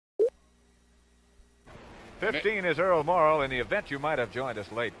15 is Earl Morrill. In the event you might have joined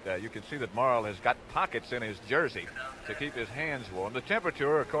us late, you can see that Morrill has got pockets in his jersey to keep his hands warm. The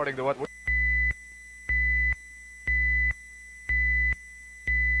temperature, according to what we...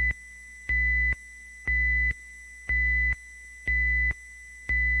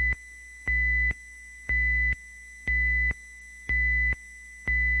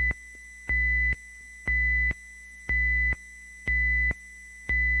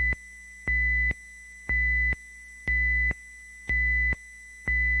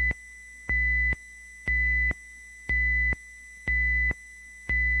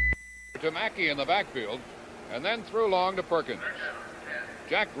 to Mackey in the backfield, and then threw long to Perkins.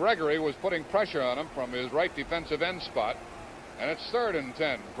 Jack Gregory was putting pressure on him from his right defensive end spot, and it's 3rd and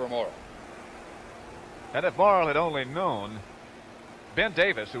 10 for Morrill. And if Morrill had only known, Ben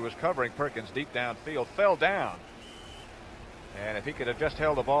Davis, who was covering Perkins deep downfield, fell down. And if he could have just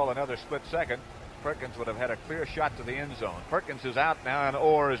held the ball another split second, Perkins would have had a clear shot to the end zone. Perkins is out now, and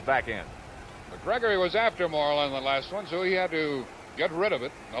Orr is back in. But Gregory was after Morrill in the last one, so he had to get rid of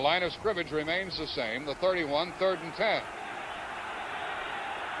it. The line of scrimmage remains the same. The 31, 3rd and 10.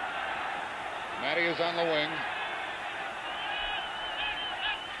 Matty is on the wing.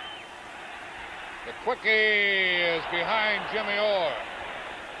 The quickie is behind Jimmy Orr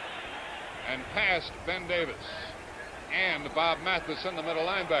and past Ben Davis and Bob Matheson, the middle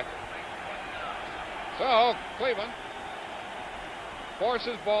linebacker. So Cleveland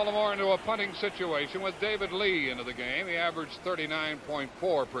forces Baltimore into a punting situation with David Lee into the game. He averaged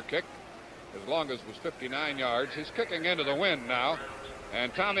 39.4 per kick. His longest was 59 yards. He's kicking into the wind now.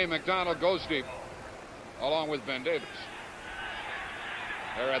 And Tommy McDonald goes deep along with Ben Davis.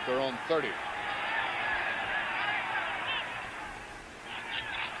 They're at their own 30.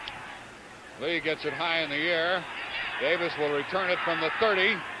 Lee gets it high in the air. Davis will return it from the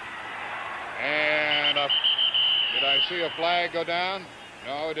 30. And did I see a flag go down?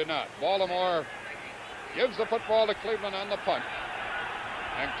 No, it did not. Baltimore gives the football to Cleveland on the punt.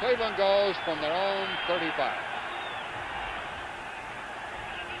 And Cleveland goes from their own 35.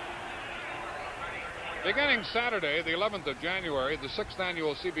 Beginning Saturday, the 11th of January, the 6th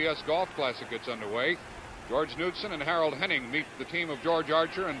annual CBS Golf Classic gets underway. George Knudson and Harold Henning meet the team of George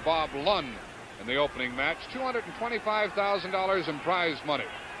Archer and Bob Lund in the opening match. $225,000 in prize money.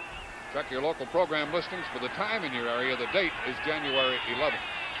 Check your local program listings for the time in your area. The date is January 11th.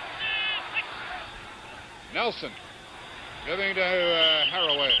 Nelson giving to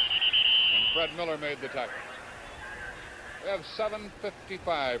Haraway. And Fred Miller made the tackle. We have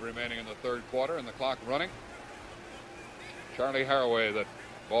 7:55 remaining in the third quarter and the clock running. Charlie Haraway, the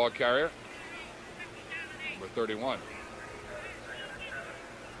ball carrier, number 31.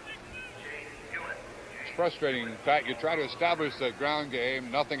 Frustrating fact, you try to establish the ground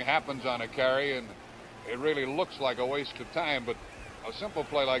game, nothing happens on a carry, and it really looks like a waste of time, but a simple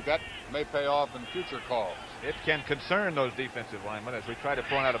play like that may pay off in future calls. It can concern those defensive linemen, as we tried to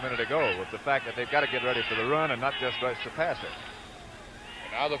point out a minute ago, with the fact that they've got to get ready for the run and not just rush the passer.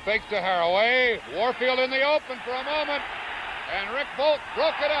 Now the fake to Haraway. Warfield in the open for a moment, and Rick Volk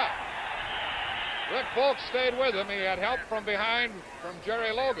broke it up. Rick Volk stayed with him. He had help from behind from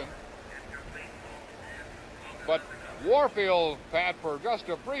Jerry Logan. But Warfield, Pat, for just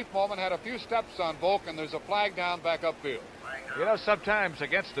a brief moment, had a few steps on Volk, and there's a flag down back upfield. You know, sometimes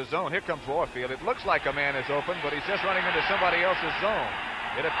against the zone, here comes Warfield. It looks like a man is open, but he's just running into somebody else's zone.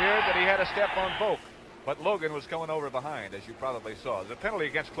 It appeared that he had a step on Volk, but Logan was coming over behind, as you probably saw. The penalty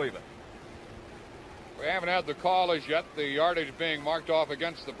against Cleveland. We haven't had the call as yet. The yardage being marked off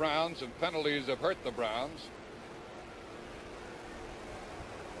against the Browns, and penalties have hurt the Browns.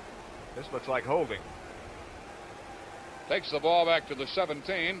 This looks like holding. Takes the ball back to the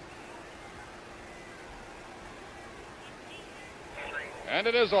 17. And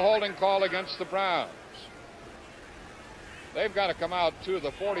it is a holding call against the Browns. They've got to come out to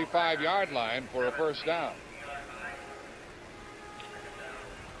the 45-yard line for a first down.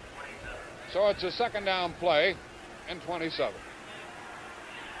 So it's a second down play and 27.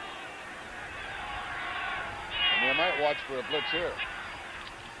 And you might watch for a blitz here.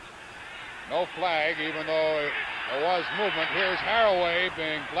 No flag, even though there was movement. Here's Haraway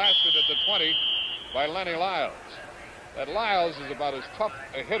being blasted at the 20 by Lenny Lyles. That Lyles is about as tough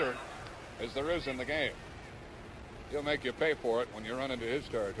a hitter as there is in the game. He'll make you pay for it when you run into his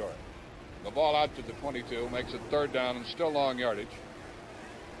territory. The ball out to the 22 makes it third down and still long yardage.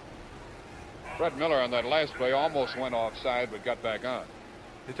 Fred Miller on that last play almost went offside but got back on.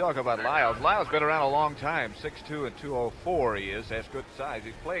 You talk about Lyles. Lyles been around a long time. 6'2" and 204 he is. Has good size.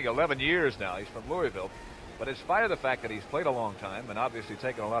 He's playing 11 years now. He's from Louisville. But in spite of the fact that he's played a long time and obviously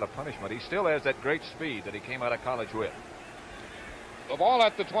taken a lot of punishment, he still has that great speed that he came out of college with. The ball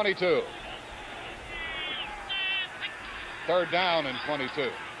at the 22. Third down and 22.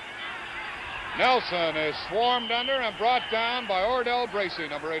 Nelson is swarmed under and brought down by Ordell Bracey,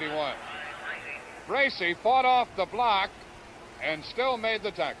 number 81. Bracey fought off the block and still made the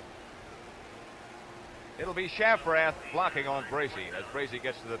tackle. It'll be Shafrath blocking on Bracey as Bracey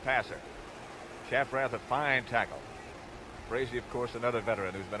gets to the passer. Shafrath, a fine tackle. Bracey, of course, another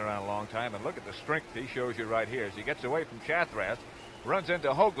veteran who's been around a long time. And look at the strength he shows you right here as he gets away from Shafrath, runs into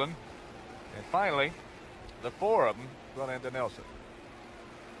Hoagland, and finally, the four of them run into Nelson.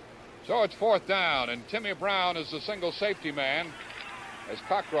 So it's fourth down, and Timmy Brown is the single safety man as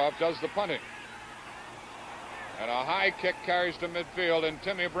Cockcroft does the punting. And a high kick carries to midfield, and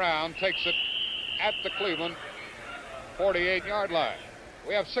Timmy Brown takes it at the Cleveland 48-yard line.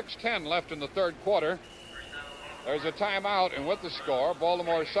 We have 6:10 left in the third quarter. There's a timeout, and with the score,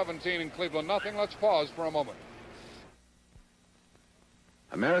 Baltimore 17 and Cleveland nothing. Let's pause for a moment.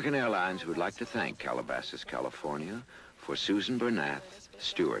 American Airlines would like to thank Calabasas, California, for Susan Bernath,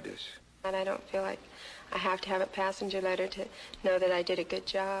 stewardess. And I don't feel like I have to have a passenger letter to know that I did a good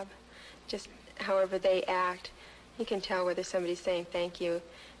job. Just however they act, you can tell whether somebody's saying thank you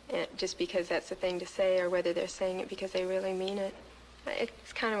just because that's the thing to say, or whether they're saying it because they really mean it.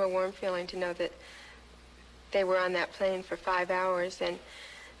 It's kind of a warm feeling to know that they were on that plane for 5 hours and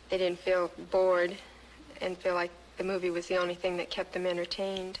they didn't feel bored and feel like the movie was the only thing that kept them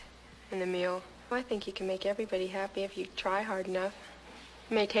entertained in the meal. I think you can make everybody happy if you try hard enough.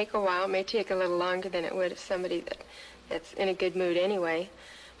 It may take a while, it may take a little longer than it would if somebody that's in a good mood anyway,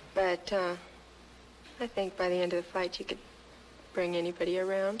 but I think by the end of the flight you could bring anybody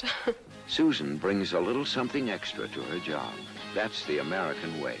around. Susan brings a little something extra to her job. That's the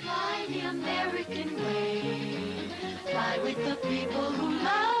American way. Fly the American way. Fly with the people who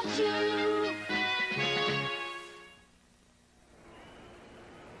love you.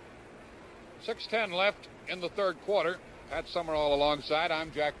 .6:10 left in the third quarter. Pat Summerall alongside.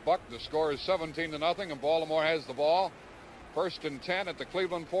 I'm Jack Buck. The score is 17-0, and Baltimore has the ball. First and 10 at the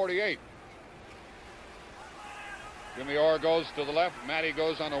Cleveland 48. Jimmy Orr goes to the left. Matty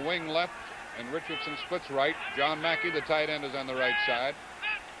goes on a wing left, and Richardson splits right. John Mackey, the tight end, is on the right side.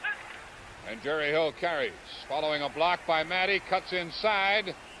 And Jerry Hill carries. Following a block by Matty, cuts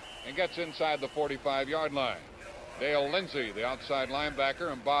inside and gets inside the 45-yard line. Dale Lindsey, the outside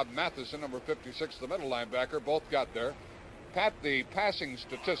linebacker, and Bob Matheson, number 56, the middle linebacker, both got there. Pat, the passing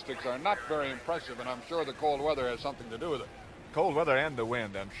statistics are not very impressive, and I'm sure the cold weather has something to do with it. Cold weather and the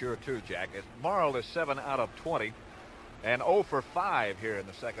wind, I'm sure, too, Jack. Morrill is 7 out of 20 and 0 for 5 here in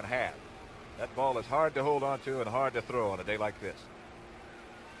the second half. That ball is hard to hold on to and hard to throw on a day like this.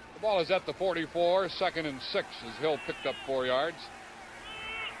 The ball is at the 44, 2nd and 6 as Hill picked up 4 yards.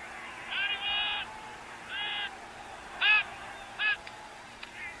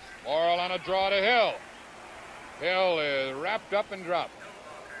 Morrill on a draw to Hill. Hill is wrapped up and dropped.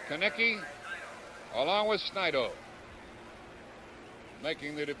 Kanicki along with Snido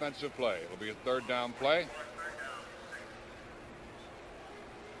making the defensive play. It'll be a third down play.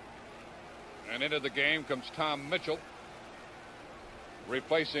 And into the game comes Tom Mitchell,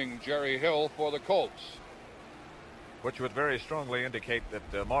 replacing Jerry Hill for the Colts. Which would very strongly indicate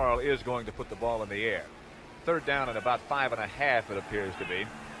that Morrill is going to put the ball in the air. Third down and about 5.5, it appears to be.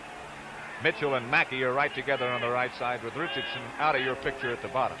 Mitchell and Mackey are right together on the right side with Richardson out of your picture at the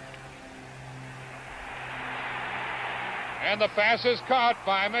bottom. And the pass is caught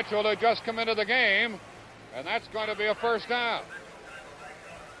by Mitchell, who just come into the game, and that's going to be a first down.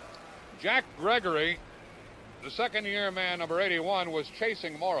 Jack Gregory, the second-year man, number 81, was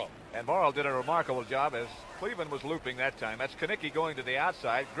chasing Morrill. And Morrill did a remarkable job as Cleveland was looping that time. That's Kanicki going to the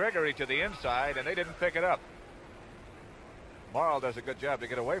outside, Gregory to the inside, and they didn't pick it up. Morrill does a good job to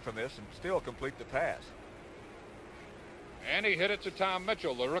get away from this and still complete the pass. And he hit it to Tom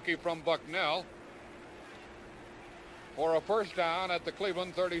Mitchell, the rookie from Bucknell, for a first down at the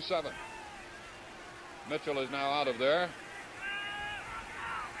Cleveland 37. Mitchell is now out of there.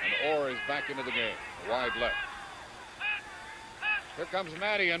 And Orr is back into the game, wide left. Here comes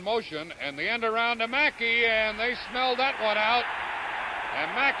Matty in motion, and the end around to Mackey, and they smelled that one out.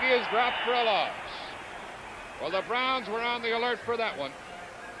 And Mackey is dropped for a loss. Well, the Browns were on the alert for that one.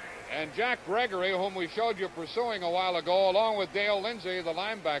 And Jack Gregory, whom we showed you pursuing a while ago, along with Dale Lindsey, the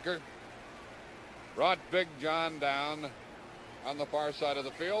linebacker, brought Big John down on the far side of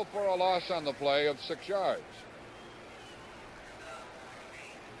the field for a loss on the play of 6 yards.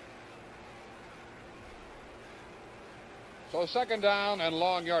 So second down and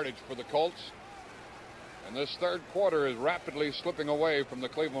long yardage for the Colts. And this third quarter is rapidly slipping away from the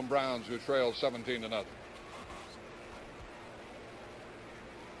Cleveland Browns, who trail 17-0.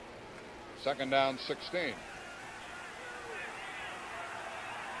 Second down, 16.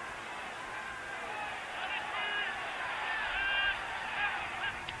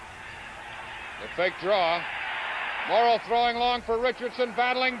 The fake draw. Morrow throwing long for Richardson,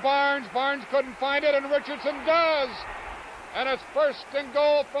 battling Barnes. Barnes couldn't find it, and Richardson does. And it's first and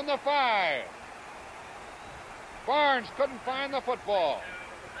goal from the 5. Barnes couldn't find the football.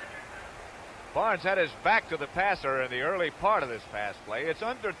 Barnes had his back to the passer in the early part of this pass play. It's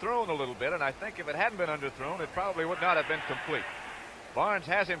underthrown a little bit, and I think if it hadn't been underthrown, it probably would not have been complete. Barnes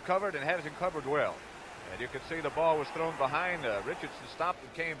has him covered and has him covered well. And you can see the ball was thrown behind. Richardson stopped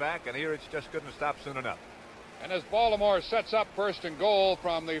and came back, and here it's just couldn't stop soon enough. And as Baltimore sets up first and goal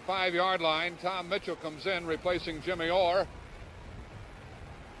from the 5-yard line, Tom Mitchell comes in, replacing Jimmy Orr.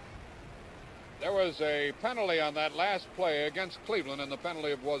 There was a penalty on that last play against Cleveland, and the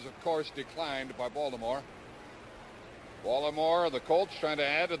penalty was, of course, declined by Baltimore. Baltimore, the Colts, trying to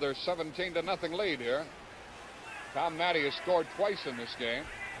add to their 17-0 lead here. Tom Matty has scored twice in this game.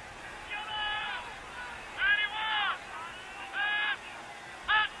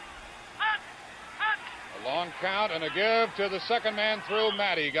 A long count and a give to the second man through.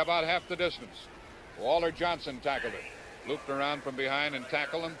 Matty got about half the distance. Walter Johnson tackled it. Looped around from behind and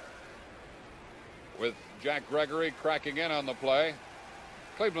tackled him, with Jack Gregory cracking in on the play.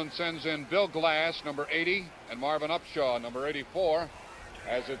 Cleveland sends in Bill Glass, number 80, and Marvin Upshaw, number 84,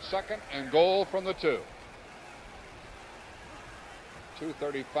 as it's second and goal from the 2.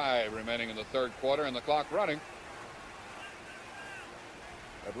 2:35 remaining in the third quarter, and the clock running.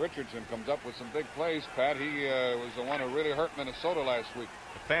 But Richardson comes up with some big plays, Pat. He was the one who really hurt Minnesota last week.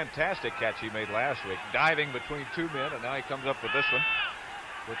 A fantastic catch he made last week, diving between two men, and now he comes up with this one,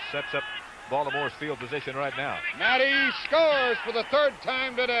 which sets up Baltimore's field position right now. Matty scores for the third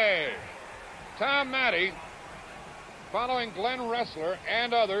time today. Tom Matty, following Glenn Ressler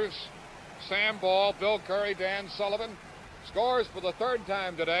and others, Sam Ball, Bill Curry, Dan Sullivan, scores for the third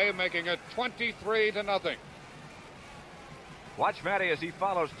time today, making it 23-0. Watch Matty as he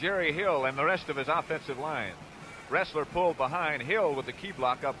follows Jerry Hill and the rest of his offensive line. Ressler pulled behind, Hill with the key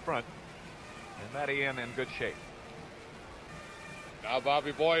block up front, and Matty in good shape. Now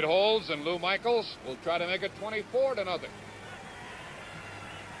Bobby Boyd holds, and Lou Michaels will try to make it 24-0.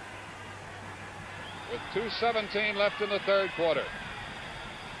 With 2:17 left in the third quarter.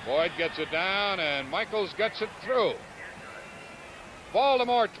 Boyd gets it down, and Michaels gets it through.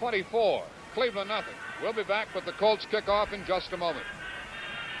 Baltimore 24, Cleveland nothing. We'll be back with the Colts kickoff in just a moment.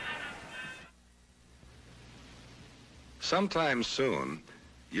 Sometime soon,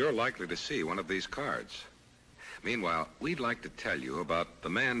 you're likely to see one of these cards. Meanwhile, we'd like to tell you about the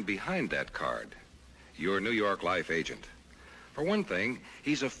man behind that card, your New York Life agent. For one thing,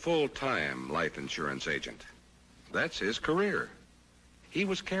 he's a full-time life insurance agent. That's his career. He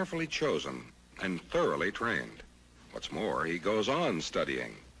was carefully chosen and thoroughly trained. What's more, he goes on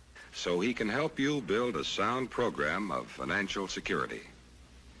studying so he can help you build a sound program of financial security.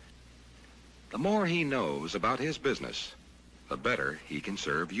 The more he knows about his business, the better he can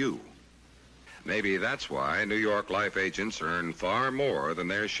serve you. Maybe that's why New York Life agents earn far more than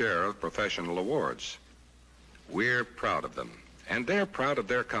their share of professional awards. We're proud of them, and they're proud of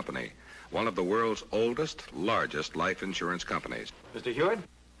their company, one of the world's oldest, largest life insurance companies. Mr. Hewitt,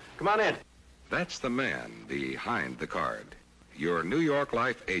 come on in. That's the man behind the card, your New York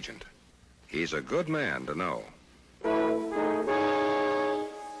Life agent. He's a good man to know.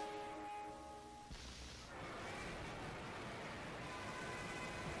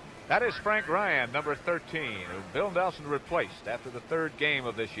 That is Frank Ryan, number 13, who Bill Nelson replaced after the third game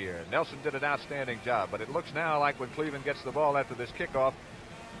of this year. Nelson did an outstanding job, but it looks now like when Cleveland gets the ball after this kickoff,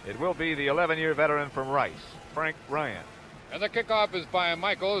 it will be the 11-year veteran from Rice, Frank Ryan. And the kickoff is by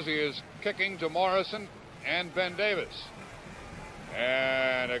Michaels. He is kicking to Morrison and Ben Davis.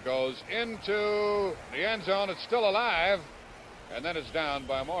 And it goes into the end zone. It's still alive. And then it's down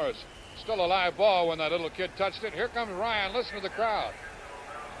by Morrison. Still a live ball when that little kid touched it. Here comes Ryan. Listen to the crowd.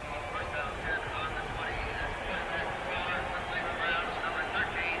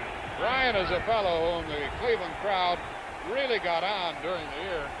 Ryan is a fellow whom the Cleveland crowd really got on during the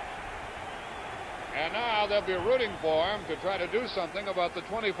year. And now they'll be rooting for him to try to do something about the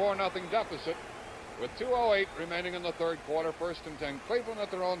 24-0 deficit with 2:08 remaining in the third quarter. First and 10. Cleveland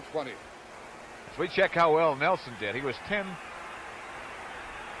at their own 20. As we check how well Nelson did, he was 10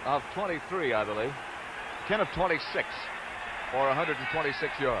 of 23, I believe. 10 of 26 for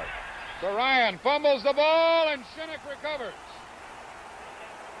 126 yards. So Ryan fumbles the ball, and Shinnick recovers.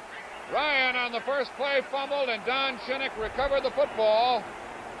 Ryan on the first play fumbled, and Don Shinnick recovered the football.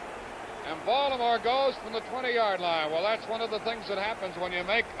 And Baltimore goes from the 20-yard line. Well, that's one of the things that happens when you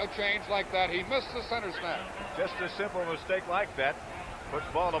make a change like that. He missed the center snap. Just a simple mistake like that puts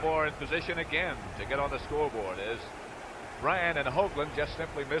Baltimore in position again to get on the scoreboard as Ryan and Hoagland just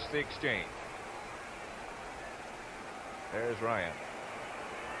simply missed the exchange. There's Ryan.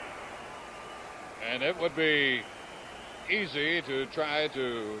 And it would be easy to try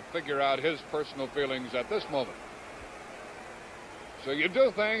to figure out his personal feelings at this moment. So you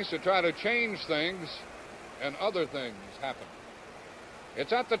do things to try to change things, and other things happen.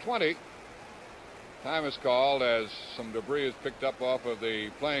 It's at the 20. Time is called as some debris is picked up off of the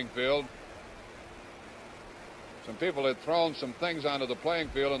playing field. Some people had thrown some things onto the playing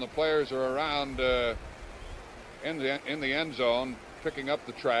field, and the players are around in the end zone picking up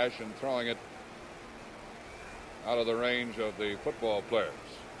the trash and throwing it out of the range of the football players.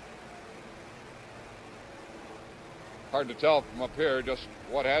 Hard to tell from up here just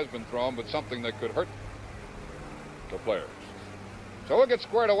what has been thrown, but something that could hurt the players. So we'll get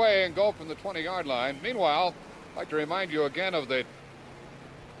squared away and go from the 20-yard line. Meanwhile, I'd like to remind you again of the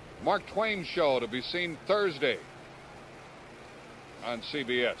Mark Twain show to be seen Thursday on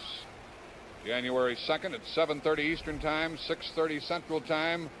CBS. January 2nd at 7:30 Eastern Time, 6:30 Central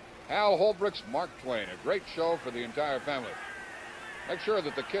Time. Hal Holbrook's Mark Twain, a great show for the entire family. Make sure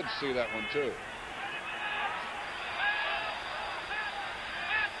that the kids see that one too.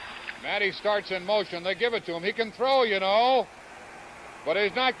 Matty starts in motion. They give it to him. He can throw, you know, but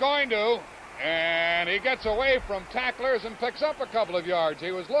he's not going to. And he gets away from tacklers and picks up a couple of yards.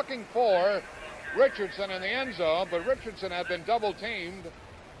 He was looking for Richardson in the end zone, but Richardson had been double teamed.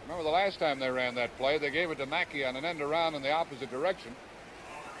 Remember the last time they ran that play, they gave it to Mackey on an end around in the opposite direction.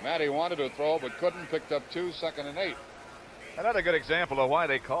 Matty wanted to throw, but couldn't. Picked up 2, 2nd and 8. Another good example of why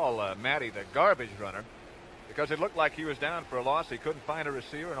they call Matty the garbage runner, because it looked like he was down for a loss. He couldn't find a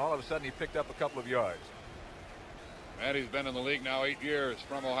receiver, and all of a sudden he picked up a couple of yards. Matty's been in the league now 8 years,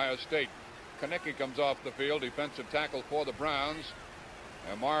 from Ohio State. Konecki comes off the field, defensive tackle for the Browns.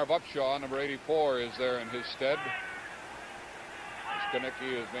 And Marv Upshaw, number 84, is there in his stead. As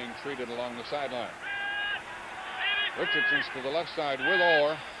Konecki is being treated along the sideline. Richardson's to the left side with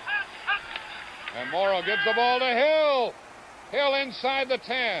Orr. And Morrow gives the ball to Hill. Hill inside the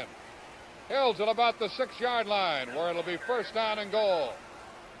 10. Hill's at about the 6-yard line, where it'll be first down and goal.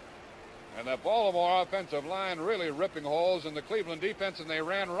 And the Baltimore offensive line really ripping holes in the Cleveland defense, and they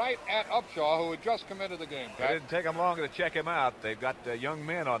ran right at Upshaw, who had just come into the game. It didn't take them long to check him out. They've got young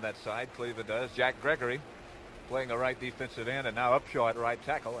men on that side. Cleveland does. Jack Gregory playing a right defensive end, and now Upshaw at right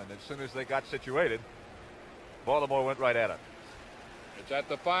tackle. And as soon as they got situated, Baltimore went right at him. It's at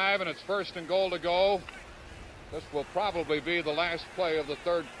the 5, and it's first and goal to go. This will probably be the last play of the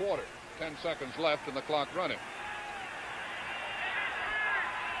third quarter. 10 seconds left and the clock running.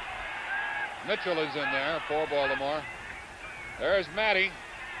 Mitchell is in there for Baltimore. There's Matty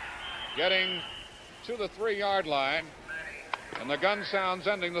getting to the 3-yard line, and the gun sounds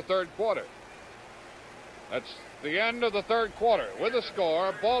ending the third quarter. That's the end of the third quarter with a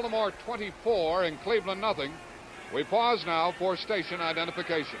score, Baltimore 24 and Cleveland nothing. We pause now for station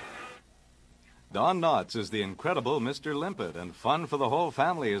identification. Don Knotts is the incredible Mr. Limpet, and fun for the whole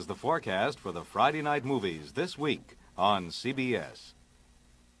family is the forecast for the Friday night movies this week on CBS.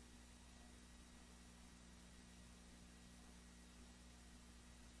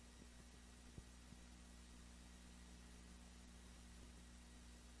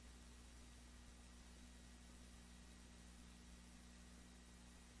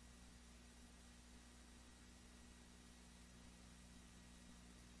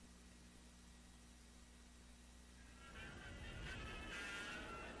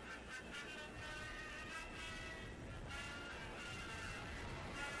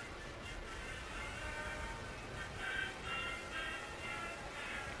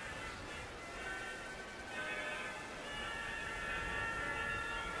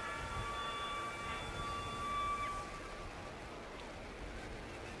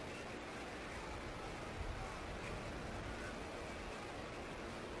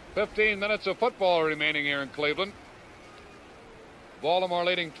 "15 minutes of football remaining here in Cleveland. Baltimore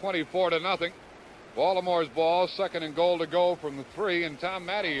leading 24-0. Baltimore's ball, 2nd and goal to go from the 3, and Tom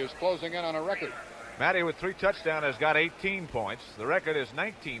Matty is closing in on a record. Matty with 3 touchdowns has got 18 points. The record is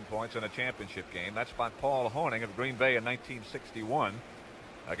 19 points in a championship game. That's by Paul Hornung of Green Bay in 1961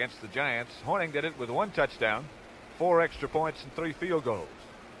 against the Giants. Hornung did it with 1 touchdown, 4 extra points, and 3 field goals.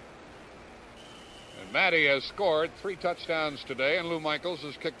 And Matty has scored 3 touchdowns today, and Lou Michaels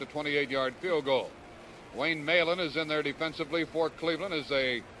has kicked a 28-yard field goal. Wayne Malin is in there defensively for Cleveland as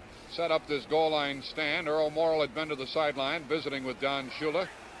they set up this goal line stand. Earl Morrill had been to the sideline visiting with Don Shula.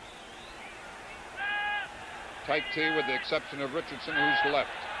 Tight tee with the exception of Richardson, who's left.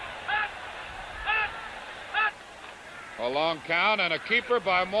 A long count and a keeper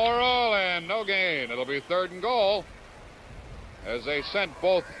by Morrill, and no gain. It'll be 3rd and goal as they sent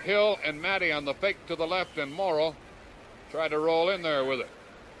both Hill and Matty on the fake to the left, and Morrill tried to roll in there with it.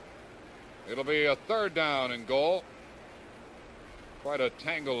 It'll be a 3rd down and goal. Quite a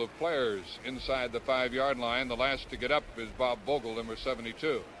tangle of players inside the 5-yard line. The last to get up is Bob Bogle, number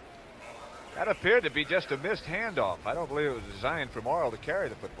 72. That appeared to be just a missed handoff. I don't believe it was designed for Morrill to carry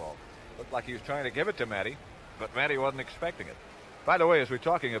the football. Looked like he was trying to give it to Matty, but Matty wasn't expecting it. By the way, as we're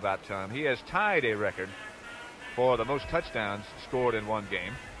talking about Tom, he has tied a record for the most touchdowns scored in one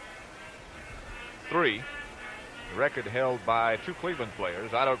game. 3. The record held by 2 Cleveland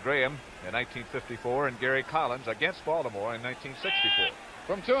players, Otto Graham in 1954 and Gary Collins against Baltimore in 1964.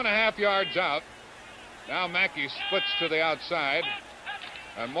 From 2.5 yards out, now Mackey splits to the outside,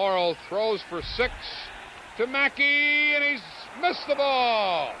 and Morrill throws for 6 to Mackey, and he's missed the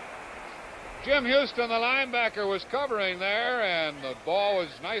ball. Jim Houston, the linebacker, was covering there, and the ball was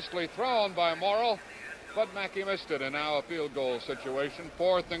nicely thrown by Morrill, but Mackey missed it, and now a field goal situation.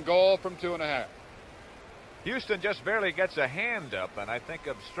 4th and goal from 2.5. Houston just barely gets a hand up, and I think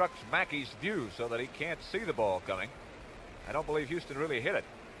obstructs Mackey's view so that he can't see the ball coming. I don't believe Houston really hit it.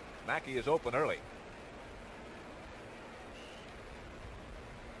 Mackey is open early.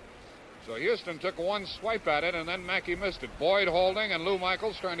 So Houston took one swipe at it, and then Mackey missed it. Boyd holding, and Lou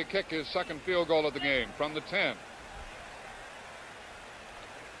Michaels trying to kick his 2nd field goal of the game from the 10.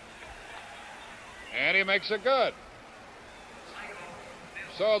 And he makes it good.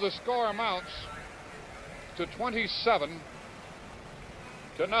 So the score amounts to 27-0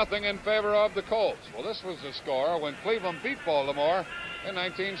 in favor of the Colts. Well, this was the score when Cleveland beat Baltimore in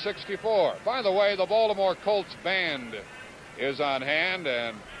 1964. By the way, the Baltimore Colts band is on hand,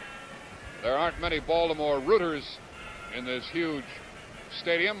 and there aren't many Baltimore rooters in this huge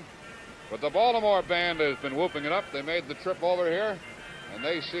stadium, but the Baltimore band has been whooping it up. They made the trip over here, and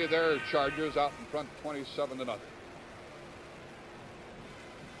they see their Chargers out in front 27-0.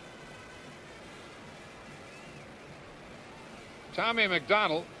 Tommy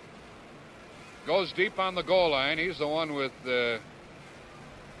McDonald goes deep on the goal line. He's the one with no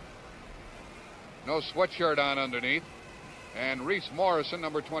sweatshirt on underneath. And Reese Morrison,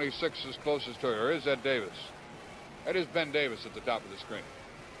 number 26, is closest to her. Is Ed Davis. That is Ben Davis at the top of the screen.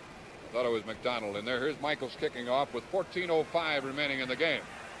 I thought it was McDonald in there. Here's Michaels kicking off with 14:05 remaining in the game.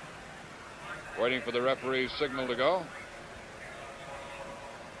 Waiting for the referee's signal to go.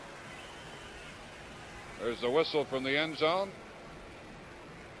 There's the whistle from the end zone.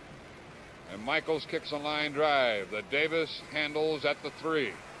 And Michaels kicks a line drive that Davis handles at the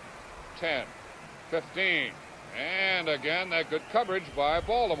 3, 10, 15. And again, that good coverage by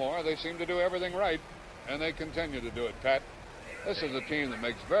Baltimore. They seem to do everything right, and they continue to do it, Pat. This is a team that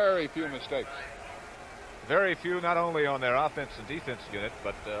makes very few mistakes. Very few, not only on their offense and defense unit,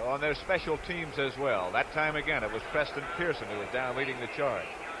 but on their special teams as well. That time again, it was Preston Pearson who was down leading the charge.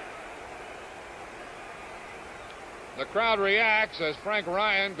 The crowd reacts as Frank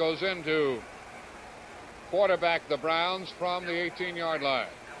Ryan goes in to quarterback the Browns from the 18-yard line.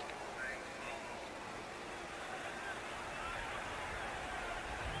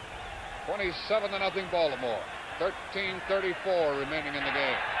 $27-0 Baltimore. 13:34 remaining in the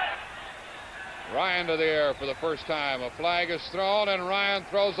game. Ryan to the air for the first time. A flag is thrown, and Ryan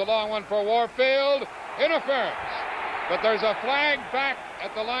throws a long one for Warfield. Interference. But there's a flag back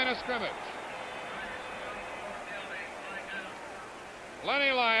at the line of scrimmage.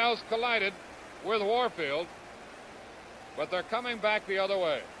 Lenny Lyles collided with Warfield, but they're coming back the other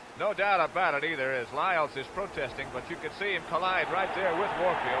way. No doubt about it either, as Lyles is protesting, but you could see him collide right there with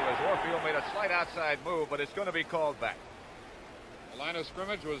Warfield as Warfield made a slight outside move, but it's going to be called back. The line of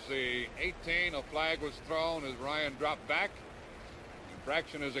scrimmage was the 18. A flag was thrown as Ryan dropped back.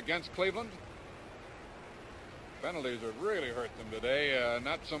 Infraction is against Cleveland. Penalties have really hurt them today,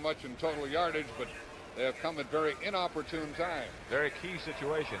 not so much in total yardage, but they have come at very inopportune times. Very key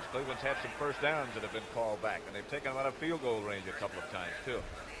situations. Cleveland's had some first downs that have been called back, and they've taken them out of field goal range a couple of times, too.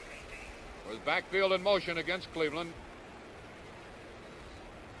 Was backfield in motion against Cleveland.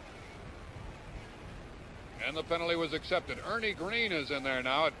 And the penalty was accepted. Ernie Green is in there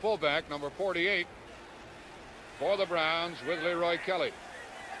now at fullback, number 48, for the Browns with Leroy Kelly.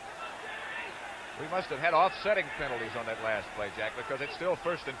 We must have had offsetting penalties on that last play, Jack, because it's still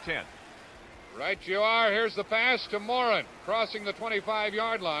 1st and 10. Right you are. Here's the pass to Morin, crossing the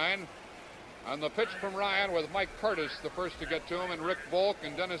 25-yard line. On the pitch from Ryan with Mike Curtis the first to get to him, and Rick Volk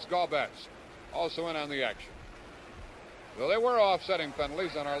and Dennis Galbatz also in on the action. So they were offsetting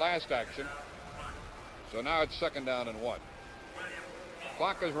penalties on our last action. So now it's 2nd down and 1.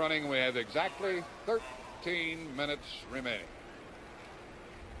 Clock is running. We have exactly 13 minutes remaining.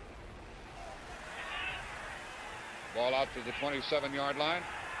 Ball out to the 27-yard line.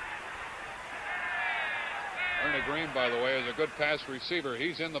 Ernie Green, by the way, is a good pass receiver.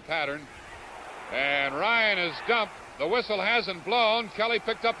 He's in the pattern. And Ryan is dumped. The whistle hasn't blown. Kelly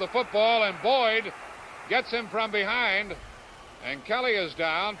picked up the football, and Boyd gets him from behind. And Kelly is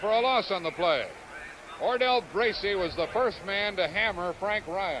down for a loss on the play. Ordell Bracey was the first man to hammer Frank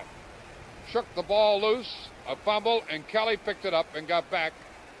Ryan. Shook the ball loose, a fumble, and Kelly picked it up and got back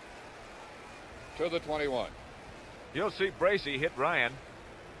to the 21. You'll see Bracey hit Ryan.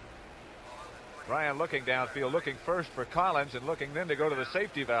 Ryan looking downfield, looking first for Collins and looking then to go to the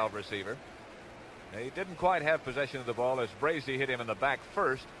safety valve receiver. He didn't quite have possession of the ball as Bracey hit him in the back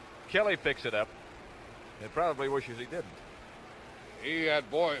first. Kelly picks it up and probably wishes he didn't. He had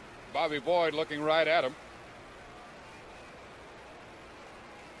Bobby Boyd looking right at him.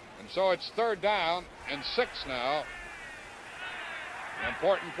 And so it's 3rd down and 6 now. An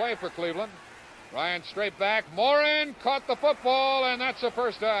important play for Cleveland. Ryan straight back. Morin caught the football, and that's a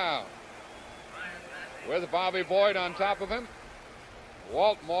 1st down. With Bobby Boyd on top of him,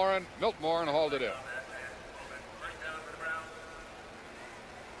 Milt Morin hauled it in.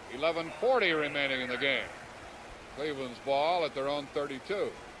 11:40 remaining in the game. Cleveland's ball at their own 32.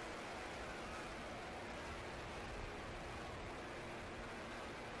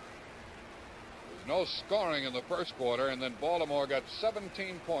 There's no scoring in the first quarter, and then Baltimore got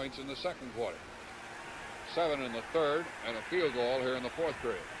 17 points in the second quarter. 7 in the third, and a field goal here in the fourth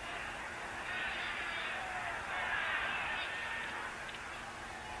period.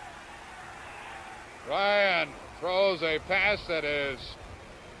 Ryan throws a pass that is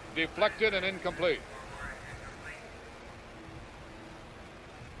deflected and incomplete.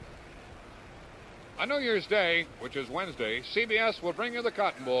 On New Year's Day, which is Wednesday, CBS will bring you the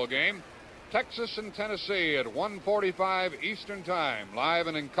Cotton Bowl game. Texas and Tennessee at 1:45 Eastern Time, live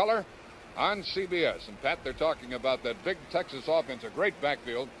and in color on CBS. And Pat, they're talking about that big Texas offense, a great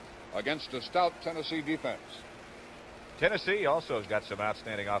backfield against a stout Tennessee defense. Tennessee also has got some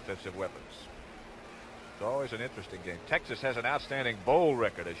outstanding offensive weapons. It's always an interesting game. Texas has an outstanding bowl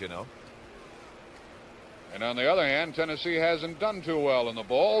record, as you know. And on the other hand, Tennessee hasn't done too well in the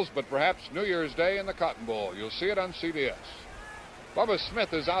bowls, but perhaps New Year's Day in the Cotton Bowl. You'll see it on CBS. Bubba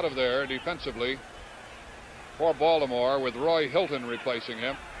Smith is out of there defensively for Baltimore with Roy Hilton replacing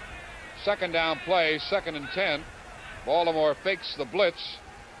him. 2nd down play, 2nd and 10. Baltimore fakes the blitz,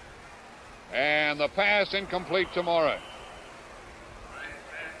 and the pass incomplete to Morin.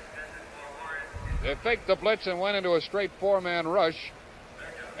 They faked the blitz and went into a straight 4-man rush,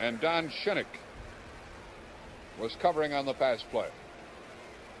 and Don Shinnick was covering on the pass play.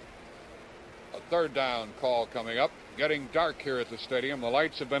 A 3rd down call coming up. Getting dark here at the stadium. The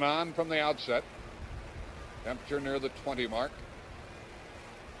lights have been on from the outset. Temperature near the 20 mark.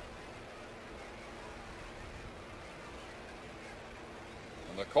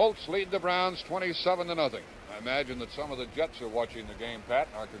 And the Colts lead the Browns 27-0. I imagine that some of the Jets are watching the game, Pat.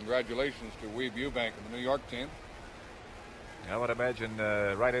 Our congratulations to Weeb Eubank and the New York team. I would imagine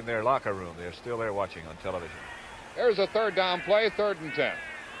right in their locker room. They're still there watching on television. Here's a 3rd down play, 3rd and 10.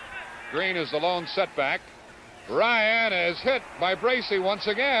 Green is the lone setback. Ryan is hit by Bracey once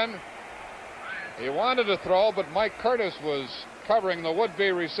again. He wanted to throw, but Mike Curtis was covering the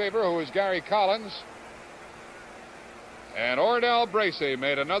would-be receiver, who is Gary Collins. And Ordell Bracey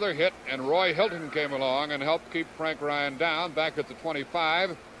made another hit, and Roy Hilton came along and helped keep Frank Ryan down back at the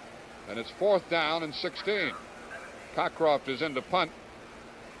 25. And it's 4th down and 16. Cockcroft is in to punt,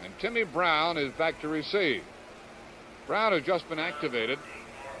 and Timmy Brown is back to receive. Brown has just been activated,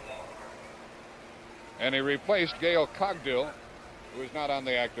 and he replaced Gail Cogdill, who is not on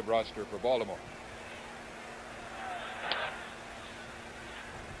the active roster for Baltimore.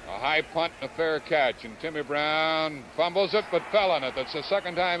 A high punt and a fair catch, and Timmy Brown fumbles it but fell on it. That's the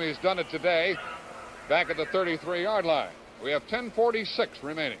 2nd time he's done it today, back at the 33-yard line. We have 10:46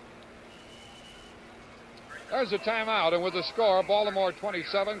 remaining. There's a timeout, and with the score, Baltimore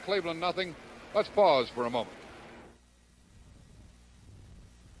 27, Cleveland nothing. Let's pause for a moment.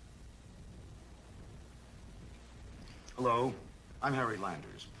 Hello, I'm Harry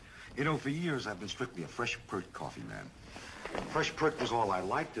Landers. You know, for years I've been strictly a fresh perked coffee man. Fresh perked was all I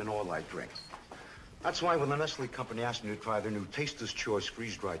liked and all I drank. That's why when the Nestle company asked me to try their new Taster's Choice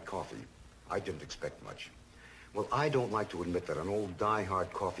freeze-dried coffee, I didn't expect much. Well, I don't like to admit that an old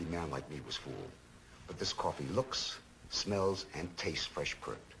die-hard coffee man like me was fooled. But this coffee looks, smells, and tastes fresh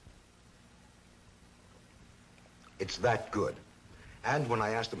perked. It's that good. And when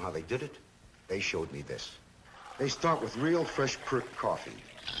I asked them how they did it, they showed me this. They start with real fresh perked coffee.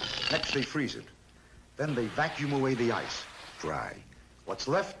 Next, they freeze it. Then they vacuum away the ice, dry. What's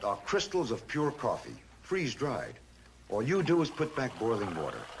left are crystals of pure coffee, freeze-dried. All you do is put back boiling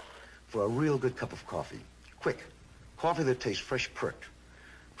water for a real good cup of coffee. Quick, coffee that tastes fresh perked.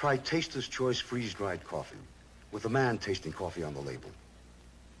 Try Taster's Choice freeze-dried coffee with a man tasting coffee on the label.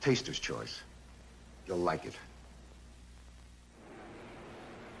 Taster's Choice. You'll like it.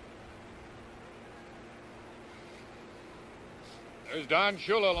 There's Don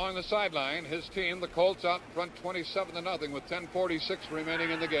Shula along the sideline. His team, the Colts, out in front 27-0 with 10:46 remaining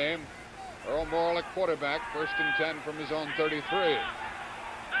in the game. Earl Morrill at quarterback, 1st and 10 from his own 33.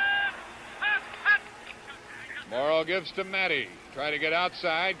 Morrill gives to Matty. Tried to get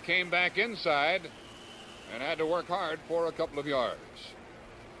outside, came back inside, and had to work hard for a couple of yards.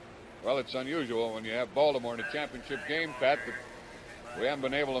 Well, it's unusual when you have Baltimore in a championship game, Pat, but we haven't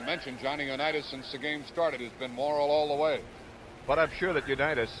been able to mention Johnny Unitas since the game started. It's been Morrill all the way. But I'm sure that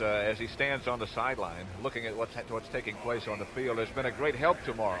Unitas, as he stands on the sideline, looking at what's taking place on the field, has been a great help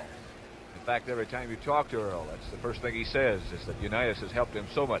to Morrill. In fact, every time you talk to Earl, that's the first thing he says, is that Unitas has helped him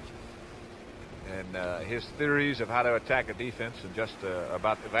so much. And his theories of how to attack a defense and just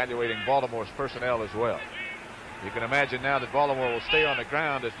about evaluating Baltimore's personnel as well. You can imagine now that Baltimore will stay on the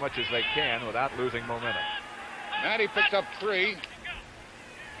ground as much as they can without losing momentum. Matty picks up 3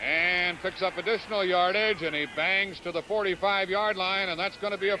 and picks up additional yardage, and he bangs to the 45-yard line, and that's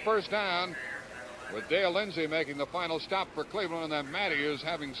going to be a first down, with Dale Lindsey making the final stop for Cleveland, and then Matty is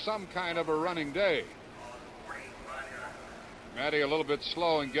having some kind of a running day. Matty a little bit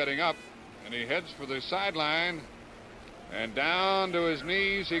slow in getting up, and he heads for the sideline, and down to his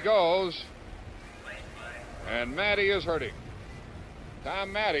knees he goes, and Matty is hurting.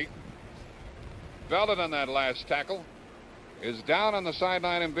 Tom Matty, belted on that last tackle, is down on the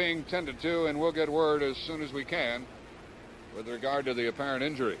sideline and being tended to, and we'll get word as soon as we can with regard to the apparent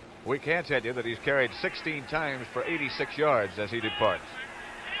injury. We can tell you that he's carried 16 times for 86 yards as he departs.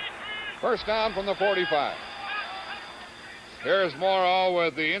 First down from the 45. Here's Morrow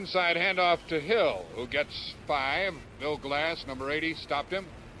with the inside handoff to Hill, who gets 5. Bill Glass, number 80, stopped him.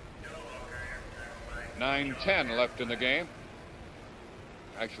 9:10 left in the game.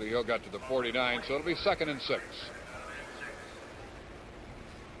 Actually, Hill got to the 49, so it'll be 2nd and 6.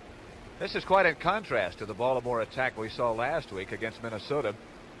 This is quite in contrast to the Baltimore attack we saw last week against Minnesota.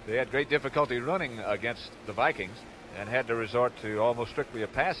 They had great difficulty running against the Vikings and had to resort to almost strictly a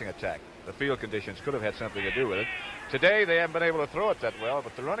passing attack. The field conditions could have had something to do with it. Today they haven't been able to throw it that well,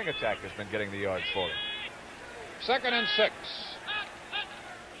 but the running attack has been getting the yards for them. 2nd and 6.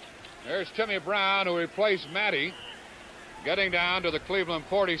 There's Timmy Brown, who replaced Matty, getting down to the Cleveland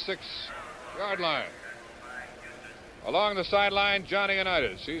 46-yard line. Along the sideline, Johnny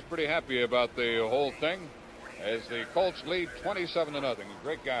Unitas. He's pretty happy about the whole thing as the Colts lead 27-0. A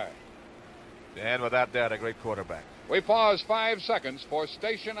great guy. And without doubt, a great quarterback. We pause 5 seconds for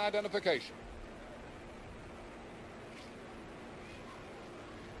station identification.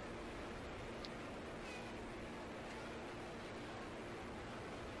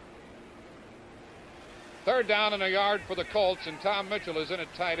 Third down and a yard for the Colts, and Tom Mitchell is in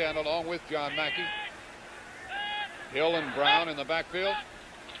at tight end along with John Mackey. Hill and Brown in the backfield.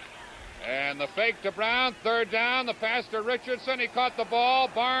 And the fake to Brown, 3rd down, the pass to Richardson. He caught the ball.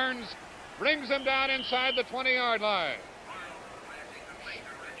 Barnes brings him down inside the 20-yard line.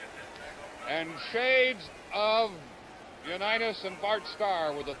 And shades of Unitas and Bart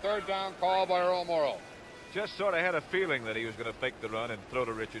Starr with a 3rd down call by Earl Morrill. Just sort of had a feeling that he was going to fake the run and throw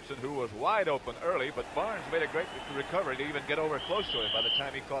to Richardson, who was wide open early, but Barnes made a great recovery to even get over close to him by the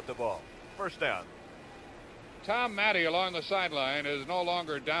time he caught the ball. First down. Tom Matty along the sideline is no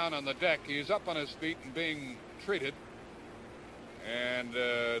longer down on the deck. He's up on his feet and being treated. And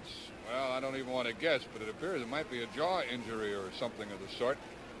it's, well, I don't even want to guess, but it appears it might be a jaw injury or something of the sort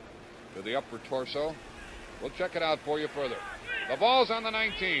to the upper torso. We'll check it out for you further. The ball's on the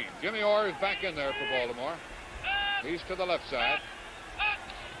 19. Jimmy Orr is back in there for Baltimore. He's to the left side.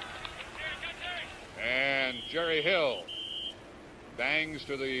 And Jerry Hill bangs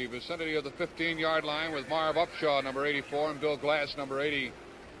to the vicinity of the 15-yard line with Marv Upshaw, number 84, and Bill Glass, number 80,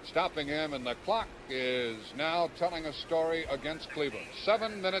 stopping him. And the clock is now telling a story against Cleveland.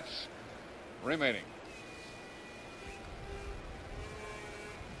 7 minutes remaining.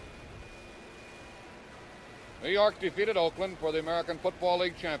 New York defeated Oakland for the American Football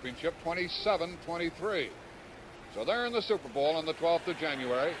League Championship 27-23. So they're in the Super Bowl on the 12th of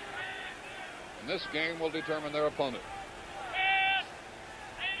January. And this game will determine their opponent.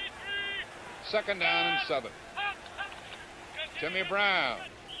 2nd down and 7. Timmy Brown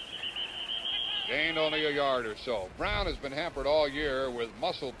gained only a yard or so. Brown has been hampered all year with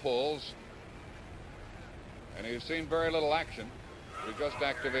muscle pulls, and he's seen very little action. He just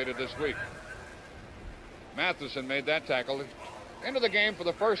activated this week. Matheson made that tackle. Into the game for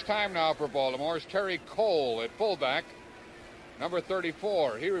the first time now for Baltimore is Terry Cole at fullback, number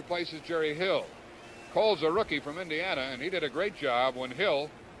 34. He replaces Jerry Hill. Cole's a rookie from Indiana, and he did a great job when Hill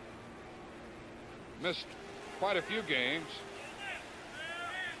missed quite a few games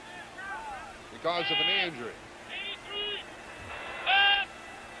because of a knee injury.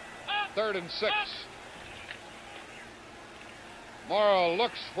 3rd and 6. Morrow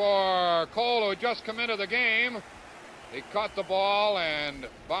looks for Cole, who had just come into the game. He caught the ball, and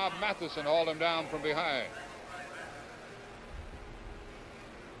Bob Matheson hauled him down from behind.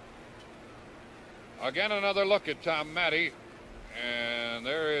 Again, another look at Tom Matty. And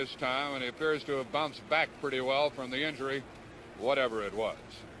there is Tom, and he appears to have bounced back pretty well from the injury, whatever it was.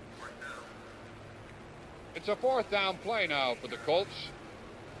 It's a 4th down play now for the Colts.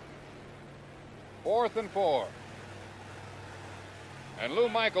 4th and 4. And Lou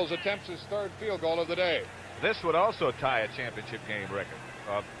Michaels attempts his 3rd field goal of the day. This would also tie a championship game record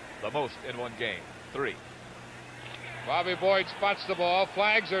of the most in one game, 3. Bobby Boyd spots the ball.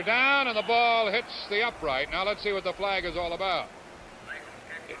 Flags are down, and the ball hits the upright. Now let's see what the flag is all about.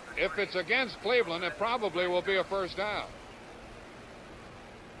 If it's against Cleveland, it probably will be a 1st down.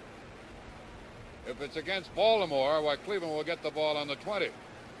 If it's against Baltimore, well, Cleveland will get the ball on the 20.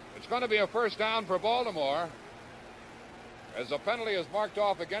 It's going to be a 1st down for Baltimore, as the penalty is marked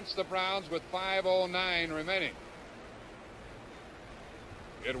off against the Browns with 5:09 remaining.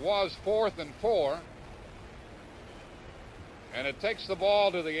 It was 4th and 4. And it takes the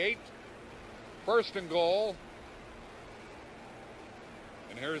ball to the 8. 1st and goal.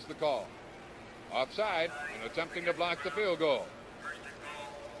 And here's the call. Offside and attempting to block the field goal.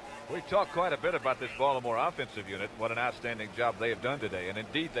 We've talked quite a bit about this Baltimore offensive unit. What an outstanding job they have done today. And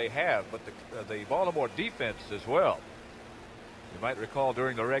indeed they have. But the Baltimore defense as well. You might recall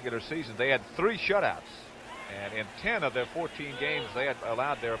during the regular season they had 3 shutouts. And in 10 of their 14 games they had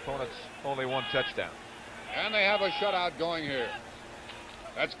allowed their opponents only 1 touchdown. And they have a shutout going here.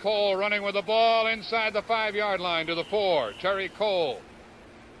 That's Cole running with the ball inside the 5-yard line to the 4. Terry Cole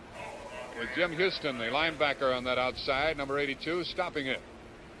with Jim Houston, the linebacker on that outside, number 82, stopping it.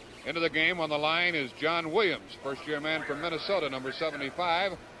 Into the game on the line is John Williams, first-year man from Minnesota, number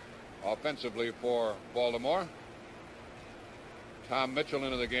 75, offensively for Baltimore. Tom Mitchell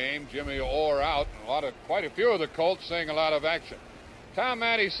into the game. Jimmy Orr out. Quite a few of the Colts seeing a lot of action. Tom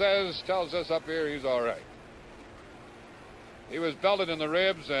Matty tells us up here he's all right. He was belted in the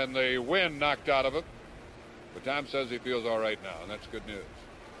ribs and the wind knocked out of it. But Tom says he feels all right now, and that's good news.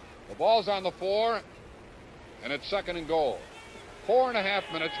 The ball's on the 4, and it's 2nd and goal.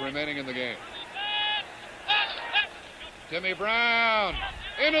 4.5 minutes remaining in the game. Timmy Brown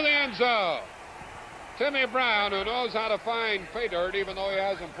into the end zone. Timmy Brown, who knows how to find pay dirt, even though he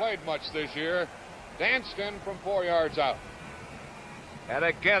hasn't played much this year, danced in from 4 yards out. And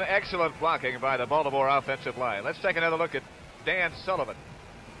again, excellent blocking by the Baltimore offensive line. Let's take another look at Dan Sullivan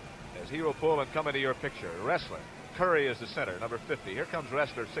as he will pull and come into your picture. Wrestler. Curry is the center, number 50. Here comes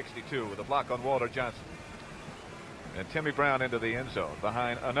Wrestler, 62, with a block on Walter Johnson. And Timmy Brown into the end zone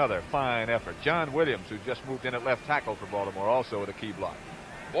behind another fine effort. John Williams, who just moved in at left tackle for Baltimore, also with a key block.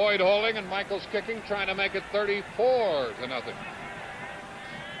 Boyd holding and Michaels kicking, trying to make it 34-0.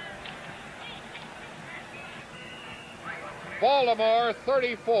 Baltimore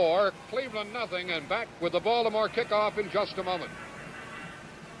 34, Cleveland nothing, and back with the Baltimore kickoff in just a moment.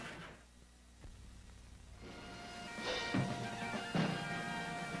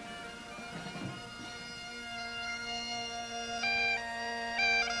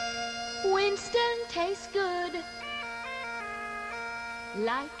 Winston tastes good,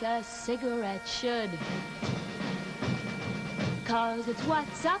 like a cigarette should. 'Cause it's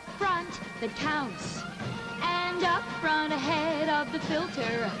what's up front that counts. And up front ahead of the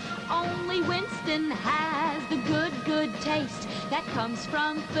filter, only Winston has the good taste that comes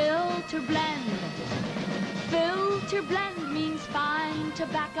from Filter Blend. Filter Blend means fine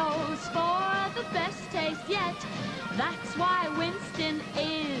tobaccos for the best taste yet. That's why Winston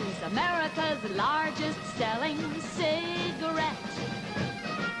is America's largest selling cigarette.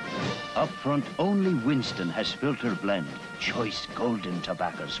 Up front, only Winston has Filter Blend, choice golden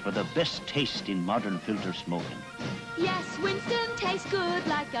tobaccos for the best taste in modern filter smoking. Yes, Winston tastes good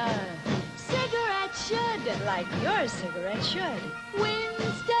like a cigarette cigarette should. Like your cigarette should.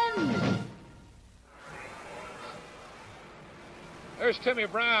 Winston! There's Timmy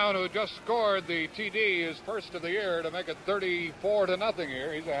Brown, who just scored the TD, his first of the year, to make it 34-0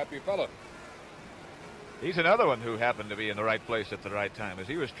 here. He's a happy fellow. He's another one who happened to be in the right place at the right time, as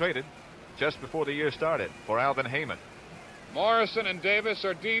he was traded just before the year started for Alvin Heyman. Morrison and Davis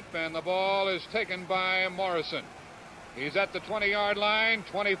are deep, and the ball is taken by Morrison. He's at the 20-yard line,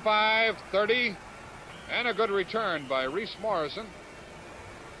 25, 30, and a good return by Reese Morrison,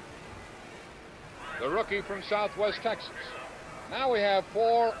 the rookie from Southwest Texas. Now we have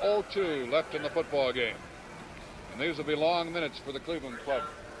 4:02 left in the football game. And these will be long minutes for the Cleveland club,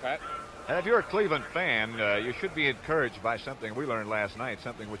 Pat. And if you're a Cleveland fan, you should be encouraged by something we learned last night,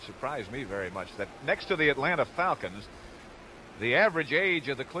 something which surprised me very much, that next to the Atlanta Falcons, the average age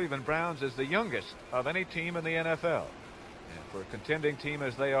of the Cleveland Browns is the youngest of any team in the NFL. And for a contending team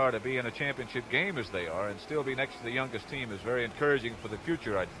as they are to be in a championship game as they are and still be next to the youngest team is very encouraging for the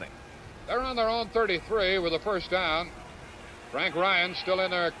future, I think. They're on their own 33 with a first down. Frank Ryan still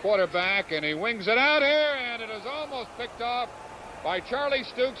in there at quarterback, and he wings it out here, and it is almost picked off by Charlie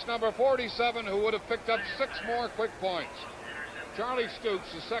Stukes, number 47, who would have picked up 6 more quick points. Charlie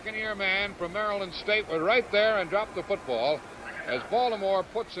Stukes, the second-year man from Maryland State, was right there and dropped the football as Baltimore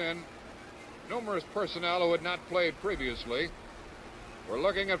puts in numerous personnel who had not played previously. We're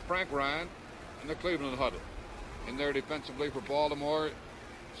looking at Frank Ryan in the Cleveland huddle. In there defensively for Baltimore,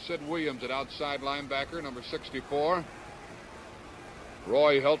 Sid Williams at outside linebacker, number 64.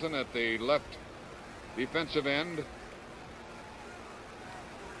 Roy Hilton at the left defensive end.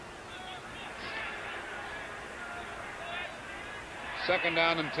 Second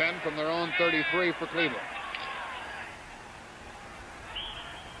down and 10 from their own 33 for Cleveland.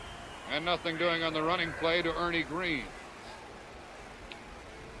 And nothing doing on the running play to Ernie Green.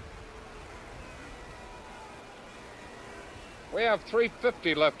 We have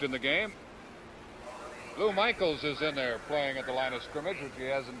 3:50 left in the game. Lou Michaels is in there playing at the line of scrimmage, which he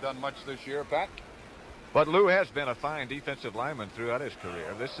hasn't done much this year, Pat. But Lou has been a fine defensive lineman throughout his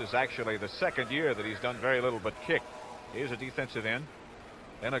career. This is actually the second year that he's done very little but kick. He's a defensive end,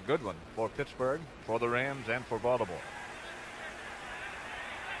 and a good one for Pittsburgh, for the Rams, and for Baltimore.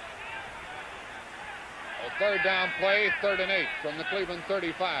 A third down play, 3rd and 8 from the Cleveland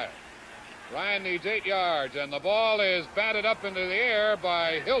 35. Ryan needs 8 yards, and the ball is batted up into the air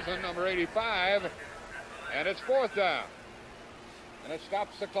by Hilton, number 85. And it's 4th down. And it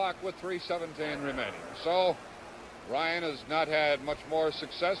stops the clock with 3:17 remaining. So Ryan has not had much more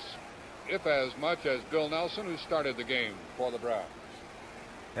success, if as much as Bill Nelson, who started the game for the Browns.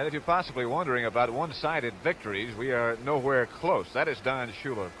 And if you're possibly wondering about one-sided victories, we are nowhere close. That is Don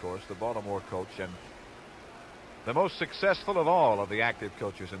Shula, of course, the Baltimore coach, and the most successful of all of the active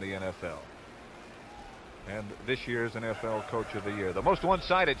coaches in the NFL. And this year's NFL Coach of the Year. The most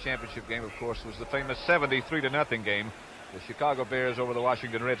one-sided championship game, of course, was the famous 73-0 game, the Chicago Bears over the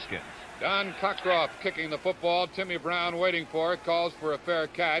Washington Redskins. Don Cockcroft kicking the football. Timmy Brown waiting for it, calls for a fair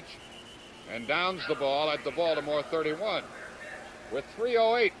catch, and downs the ball at the Baltimore 31. With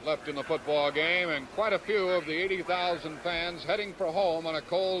 3:08 left in the football game, and quite a few of the 80,000 fans heading for home on a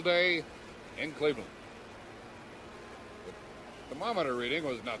cold day in Cleveland. The thermometer reading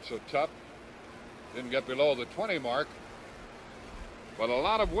was not so tough. Didn't get below the 20 mark, but a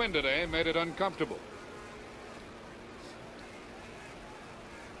lot of wind today made it uncomfortable.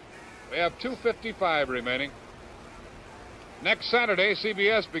 We have 2:55 remaining. Next Saturday,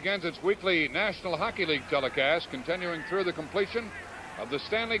 CBS begins its weekly National Hockey League telecast, continuing through the completion of the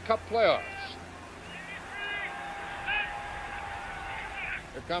Stanley Cup playoffs.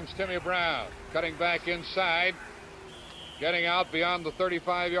 Here comes Timmy Brown, cutting back inside, getting out beyond the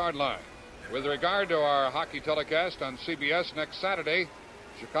 35-yard line. With regard to our hockey telecast on CBS next Saturday,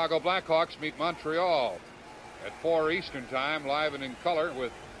 Chicago Blackhawks meet Montreal at 4 Eastern Time, live and in color,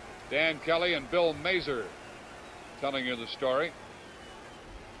 with Dan Kelly and Bill Mazur telling you the story.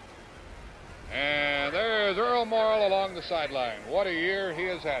 And there's Earl Morrill along the sideline. What a year he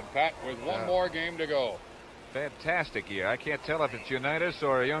has had, Pat, with one more game to go. Fantastic year. I can't tell if it's Unitas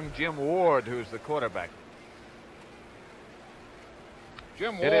or a young Jim Ward who's the quarterback.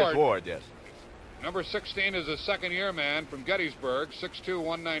 Jim Ward. It is Ward, yes. Number 16 is a second-year man from Gettysburg, 6'2",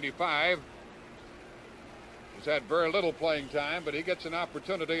 195. He's had very little playing time, but he gets an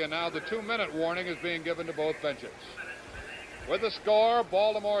opportunity, and now the 2-minute warning is being given to both benches. With the score,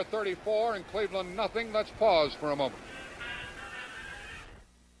 Baltimore 34 and Cleveland nothing. Let's pause for a moment.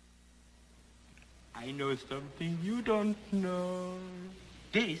 I know something you don't know.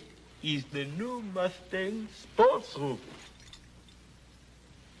 This is the new Mustang Sports Group.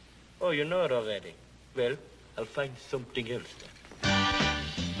 Oh, you know it already. Well, I'll find something else then.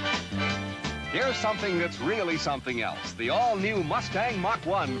 Here's something that's really something else. The all-new Mustang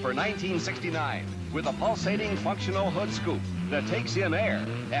Mach-1 for 1969 with a pulsating functional hood scoop that takes in air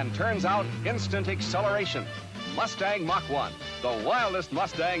and turns out instant acceleration. Mustang Mach-1, the wildest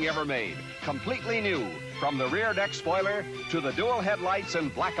Mustang ever made. Completely new, from the rear deck spoiler to the dual headlights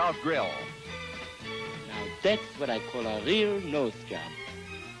and blackout grille. Now that's what I call a real nose job.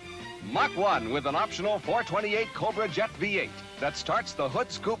 Mach-1 with an optional 428 Cobra Jet V8 that starts the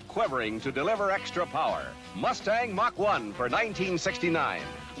hood scoop quivering to deliver extra power. Mustang Mach-1 for 1969.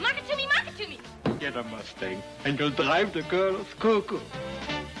 Mark it to me, mark it to me. Get a Mustang, and you'll drive the girls cuckoo.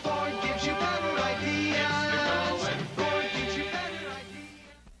 Ford gives you better ideas. Ford gives you better ideas.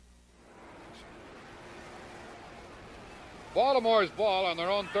 Baltimore's ball on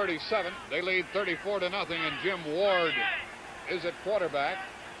their own 37. They lead 34-0, and Jim Ward is at quarterback.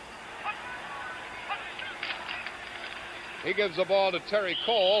 He gives the ball to Terry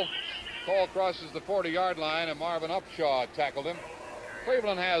Cole. Cole crosses the 40-yard line, and Marvin Upshaw tackled him.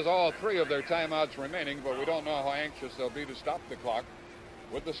 Cleveland has all 3 of their timeouts remaining, but we don't know how anxious they'll be to stop the clock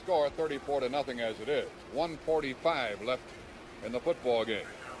with the score 34-0 as it is. 1:45 left in the football game.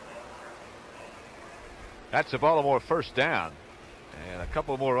 That's a Baltimore first down. And a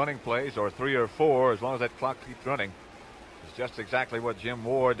couple more running plays, or 3 or 4, as long as that clock keeps running, is just exactly what Jim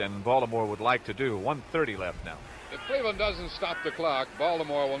Ward and Baltimore would like to do. 1:30 left now. If Cleveland doesn't stop the clock,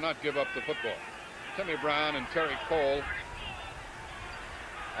 Baltimore will not give up the football. Timmy Brown and Terry Cole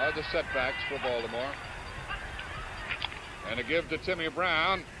are the setbacks for Baltimore. And a give to Timmy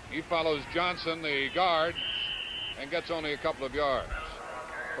Brown. He follows Johnson, the guard, and gets only a couple of yards.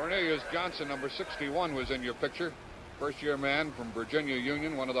 Cornelius Johnson, number 61, was in your picture. First-year man from Virginia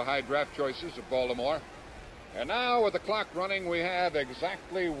Union, one of the high draft choices of Baltimore. And now, with the clock running, we have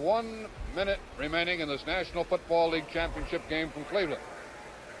exactly 1 minute remaining in this National Football League championship game from Cleveland.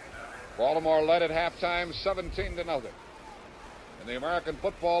 Baltimore led at halftime 17-0. In the American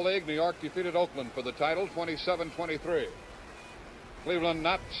Football League, New York defeated Oakland for the title 27-23. Cleveland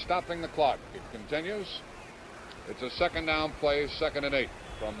not stopping the clock. It continues. It's a second down play, 2nd and 8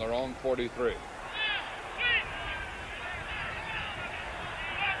 from their own 43.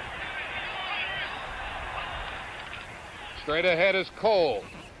 Straight ahead is Cole.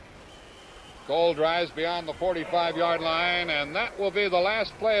 Cole drives beyond the 45-yard line, and that will be the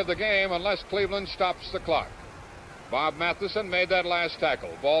last play of the game unless Cleveland stops the clock. Bob Matheson made that last tackle.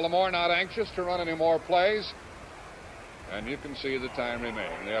 Baltimore not anxious to run any more plays, and you can see the time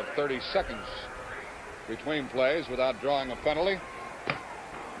remaining. They have 30 seconds between plays without drawing a penalty.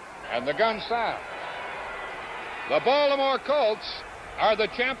 And the gun sounds. The Baltimore Colts are the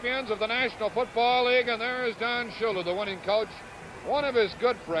champions of the National Football League, and there is Don Shula, the winning coach. One of his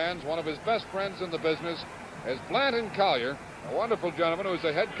good friends, one of his best friends in the business, is Blanton Collier, a wonderful gentleman who is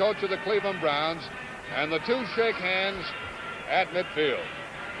the head coach of the Cleveland Browns, and the two shake hands at midfield.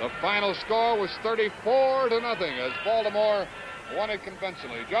 The final score was 34-0 as Baltimore won it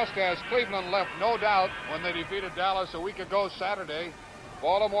convincingly, just as Cleveland left no doubt when they defeated Dallas a week ago Saturday.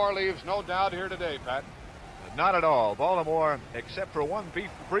 Baltimore leaves no doubt here today, Pat. Not at all. Baltimore, except for one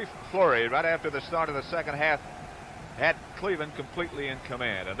brief flurry right after the start of the second half, had Cleveland completely in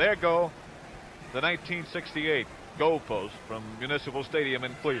command. And there go the 1968 goalposts from Municipal Stadium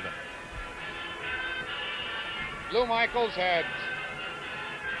in Cleveland. Lou Michaels had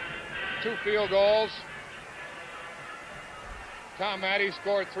 2 field goals. Tom Matty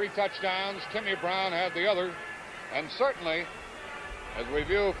scored 3 touchdowns. Timmy Brown had the other. And certainly, as we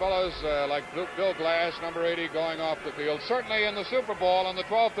view fellows like Bill Glass, number 80, going off the field, certainly in the Super Bowl on the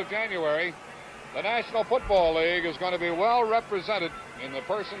 12th of January, the National Football League is going to be well represented in the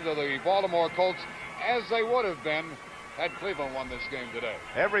persons of the Baltimore Colts, as they would have been had Cleveland won this game today.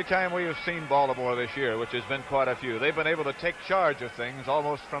 Every time we have seen Baltimore this year, which has been quite a few, they've been able to take charge of things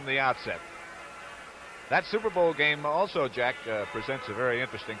almost from the outset. That Super Bowl game also, Jack, presents a very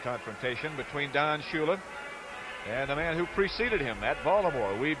interesting confrontation between Don Shula and the man who preceded him at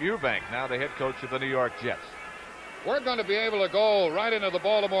Baltimore, Weeb Ewbank, now the head coach of the New York Jets. We're going to be able to go right into the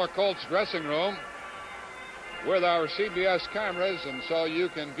Baltimore Colts dressing room with our CBS cameras, and so you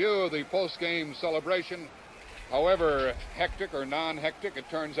can view the post-game celebration, however hectic or non-hectic it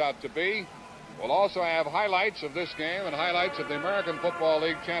turns out to be. We'll also have highlights of this game and highlights of the American Football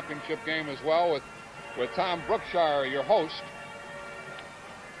League championship game as well with Tom Brookshire, your host.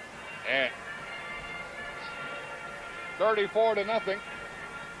 And 34-0.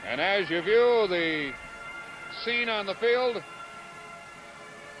 And as you view the scene on the field,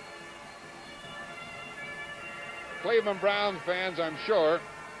 Cleveland Browns fans, I'm sure,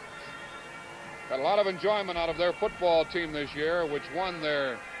 Got a lot of enjoyment out of their football team this year, which won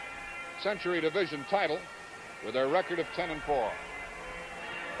their Century Division title with their record of 10-4.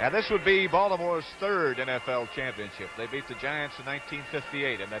 And this would be Baltimore's third NFL championship. They beat the Giants in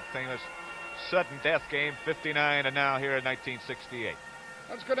 1958 in that famous sudden death game, 59, and now here in 1968.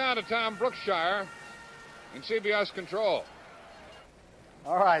 Let's go down to Tom Brookshire in CBS Control.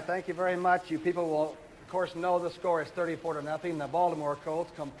 All right, thank you very much. You people will, of course, know the score is 34-0. The Baltimore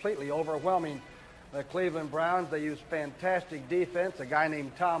Colts completely overwhelming the Cleveland Browns. They used fantastic defense. A guy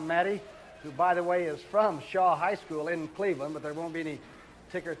named Tom Matte, who, by the way, is from Shaw High School in Cleveland, but there won't be any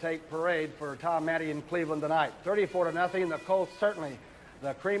ticker-tape parade for Tom Matte in Cleveland tonight. 34-0. The Colts certainly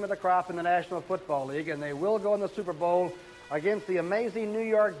the cream of the crop in the National Football League, and they will go in the Super Bowl against the amazing New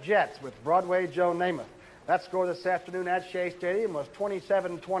York Jets with Broadway Joe Namath. That score this afternoon at Shea Stadium was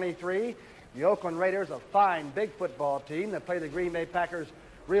 27-23. The Oakland Raiders, a fine, big football team that played the Green Bay Packers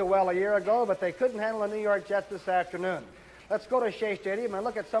real well a year ago, but they couldn't handle the New York Jets this afternoon. Let's go to Shea Stadium and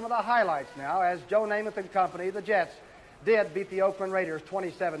look at some of the highlights now as Joe Namath and company, the Jets, did beat the Oakland Raiders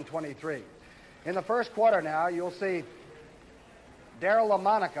 27-23. In the first quarter now, you'll see Darryl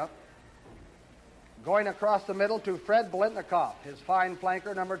LaMonica going across the middle to Fred Blitnikoff, his fine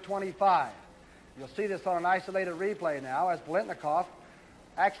flanker, number 25. You'll see this on an isolated replay now as Blitnikoff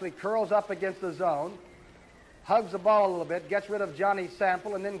actually curls up against the zone, hugs the ball a little bit, gets rid of Johnny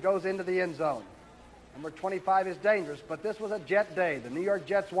Sample, and then goes into the end zone. Number 25 is dangerous, but this was a Jet day. The New York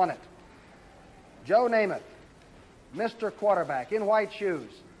Jets won it. Joe Namath, Mr. Quarterback, in white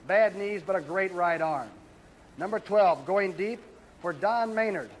shoes, bad knees, but a great right arm. Number 12, going deep for Don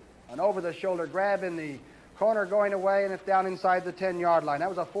Maynard. An over-the-shoulder grab in the corner going away, and it's down inside the 10-yard line. That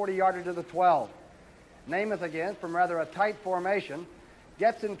was a 40-yarder to the 12. Namath again, from rather a tight formation,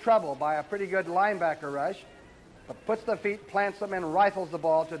 gets in trouble by a pretty good linebacker rush, but puts the feet, plants them, and rifles the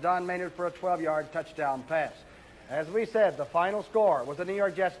ball to Don Maynard for a 12-yard touchdown pass. As we said, the final score was the New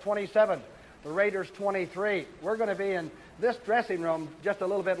York Jets 27, the Raiders 23. We're going to be in this dressing room just a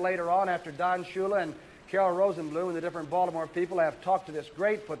little bit later on after Don Shula and Carol Rosenblum and the different Baltimore people have talked to this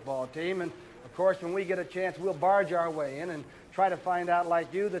great football team. And, of course, when we get a chance, we'll barge our way in and try to find out,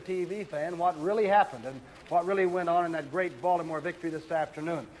 like you, the TV fan, what really happened and what really went on in that great Baltimore victory this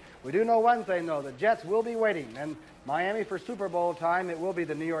afternoon. We do know one thing, though. The Jets will be waiting. And Miami for Super Bowl time, it will be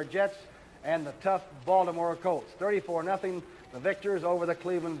the New York Jets and the tough Baltimore Colts. 34-0, the victors over the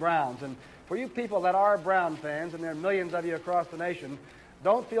Cleveland Browns. And for you people that are Brown fans, and there are millions of you across the nation,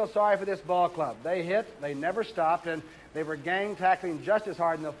 don't feel sorry for this ball club. They hit, they never stopped, and they were gang tackling just as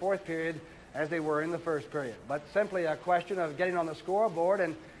hard in the fourth period as they were in the first period. But simply a question of getting on the scoreboard,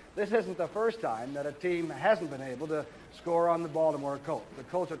 and this isn't the first time that a team hasn't been able to score on the Baltimore Colts. The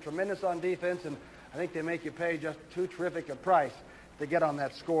Colts are tremendous on defense, and I think they make you pay just too terrific a price to get on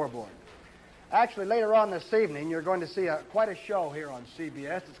that scoreboard. Actually, later on this evening, you're going to see quite a show here on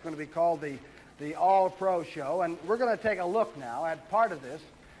CBS. It's going to be called the All-Pro Show, and we're going to take a look now at part of this.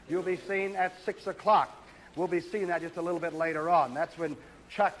 You'll be seeing at 6 o'clock. We'll be seeing that just a little bit later on. That's when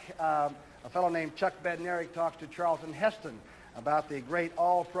Chuck, a fellow named Chuck Bednarik, talks to Charlton Heston about the great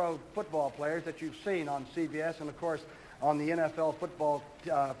all-pro football players that you've seen on CBS and, of course, on the NFL football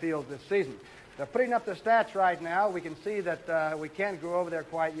field this season. They're putting up the stats right now. We can see that we can't go over there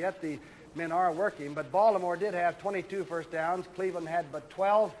quite yet. The men are working, but Baltimore did have 22 first downs. Cleveland had but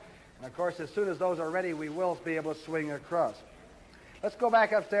 12. And, of course, as soon as those are ready, we will be able to swing across. Let's go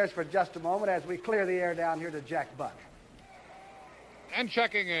back upstairs for just a moment as we clear the air down here to Jack Buck. And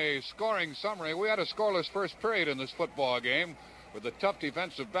checking a scoring summary, we had a scoreless first period in this football game with a tough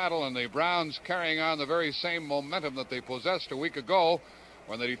defensive battle and the Browns carrying on the very same momentum that they possessed a week ago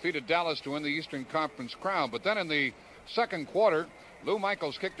when they defeated Dallas to win the Eastern Conference crown. But then in the second quarter, Lou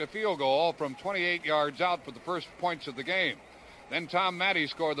Michaels kicked a field goal from 28 yards out for the first points of the game. Then Tom Matte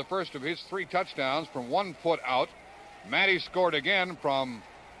scored the first of his 3 touchdowns from 1 foot out. Matte scored again from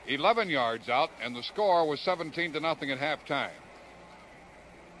 11 yards out, and the score was 17-0 at halftime.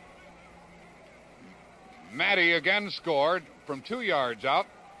 Matte again scored from 2 yards out,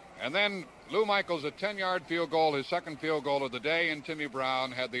 and then Lou Michaels a 10-yard field goal, his second field goal of the day, and Timmy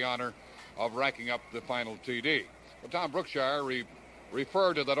Brown had the honor of racking up the final TD. Well, Tom Brookshire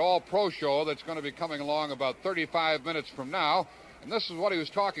referred to that all-pro show that's going to be coming along about 35 minutes from now. And this is what he was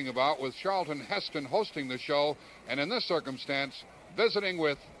talking about with Charlton Heston hosting the show, and in this circumstance, visiting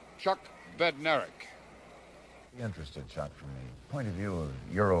with Chuck Bednarik. Interested, Chuck, from the point of view of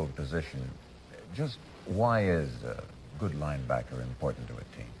your old position, just why is a good linebacker important to a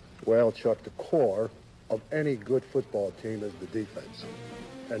team? Well, Chuck, the core of any good football team is the defense.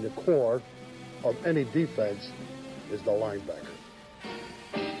 And the core of any defense is the linebacker.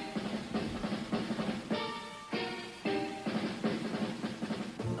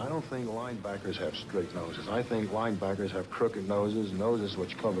 think linebackers have straight noses. I think linebackers have crooked noses, noses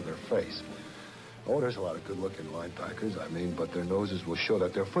which cover their face. Oh, there's a lot of good-looking linebackers, I mean, but their noses will show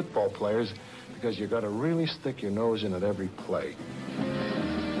that they're football players because you got to really stick your nose in at every play.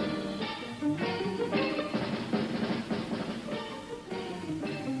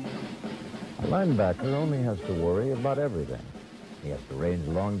 A linebacker only has to worry about everything. He has to range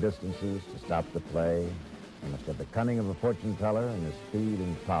long distances to stop the play. He must have the cunning of a fortune teller and the speed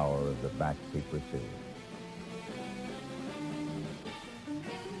and power of the backseat receiver.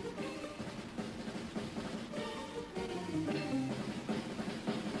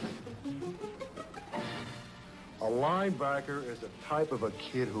 A linebacker is the type of a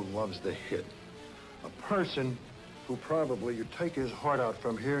kid who loves to hit. A person who probably, you take his heart out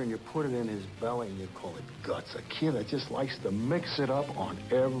from here and you put it in his belly and you call it guts. A kid that just likes to mix it up on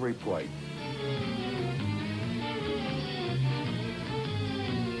every play.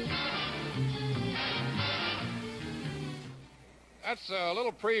 That's a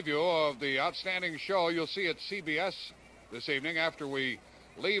little preview of the outstanding show you'll see at CBS this evening after we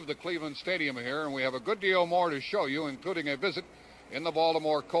leave the Cleveland Stadium here, and we have a good deal more to show you, including a visit in the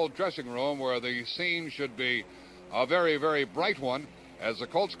Baltimore Colt dressing room, where the scene should be a very, very bright one as the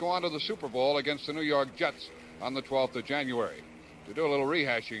Colts go on to the Super Bowl against the New York Jets on the 12th of January. To do a little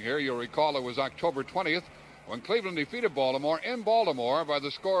rehashing here, you'll recall it was October 20th when Cleveland defeated Baltimore in Baltimore by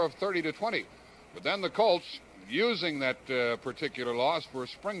the score of 30-20. But then the Colts, using that particular loss for a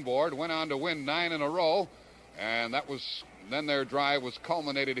springboard, went on to win 9 in a row, and that was then their drive was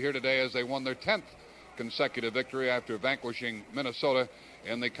culminated here today as they won their 10th consecutive victory after vanquishing Minnesota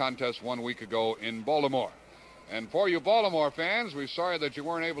in the contest 1 week ago in Baltimore. And for you Baltimore fans, we're sorry that you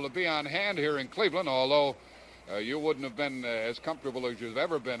weren't able to be on hand here in Cleveland, although you wouldn't have been as comfortable as you've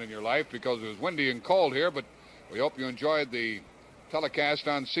ever been in your life because it was windy and cold here, but we hope you enjoyed the telecast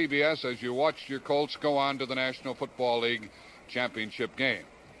on CBS as you watched your Colts go on to the National Football League championship game.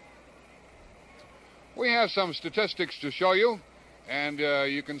 We have some statistics to show you, and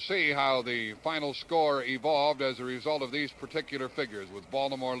you can see how the final score evolved as a result of these particular figures, with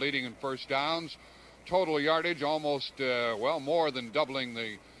Baltimore leading in first downs, total yardage almost, more than doubling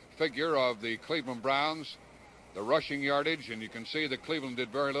the figure of the Cleveland Browns, the rushing yardage, and you can see that Cleveland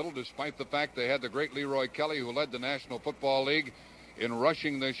did very little despite the fact they had the great Leroy Kelly, who led the National Football League in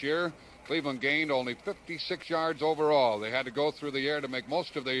rushing this year. Cleveland gained only 56 yards overall. They had to go through the air to make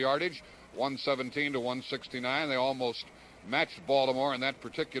most of their yardage, 117 to 169. They almost matched Baltimore in that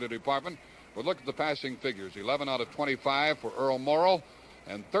particular department. But look at the passing figures. 11 out of 25 for Earl Morrall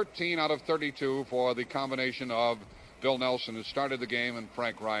and 13 out of 32 for the combination of Bill Nelson, who started the game, and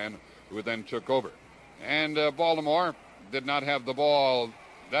Frank Ryan, who then took over. And Baltimore did not have the ball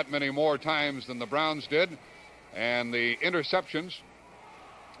that many more times than the Browns did. And the interceptions,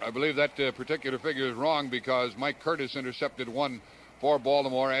 I believe that particular figure is wrong because Mike Curtis intercepted one for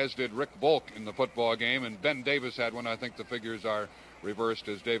Baltimore, as did Rick Volk in the football game, and Ben Davis had one. I think the figures are reversed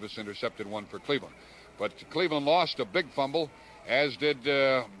as Davis intercepted one for Cleveland. But Cleveland lost a big fumble, as did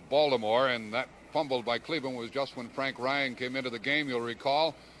Baltimore, and that fumble by Cleveland was just when Frank Ryan came into the game, you'll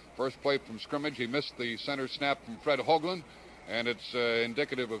recall. First play from scrimmage, he missed the center snap from Fred Hoagland, and it's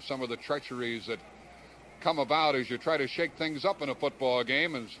indicative of some of the treacheries that come about as you try to shake things up in a football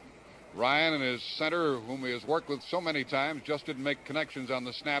game. As Ryan and his center, whom he has worked with so many times, just didn't make connections on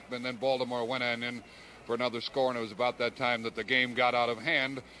the snap, and then Baltimore went on in for another score, and it was about that time that the game got out of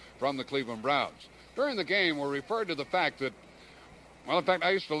hand from the Cleveland Browns. During the game, we referred to the fact that, well, in fact, I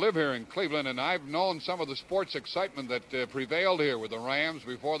used to live here in Cleveland, and I've known some of the sports excitement that prevailed here with the Rams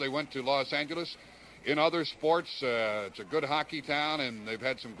before they went to Los Angeles. In other sports, it's a good hockey town, and they've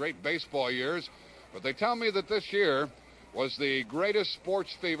had some great baseball years. But they tell me that this year was the greatest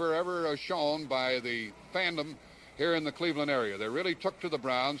sports fever ever shown by the fandom here in the Cleveland area. They really took to the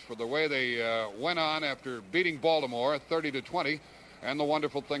Browns for the way they went on after beating Baltimore 30-20, and the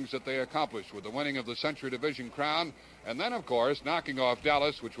wonderful things that they accomplished with the winning of the Century Division crown, and then, of course, knocking off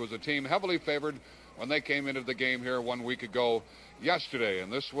Dallas, which was a team heavily favored when they came into the game here 1 week ago yesterday.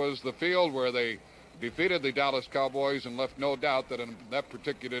 And this was the field where they defeated the Dallas Cowboys and left no doubt that on that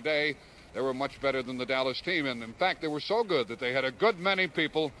particular day they were much better than the Dallas team. And in fact, they were so good that they had a good many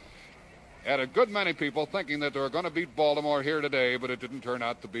people thinking that they were going to beat Baltimore here today, but it didn't turn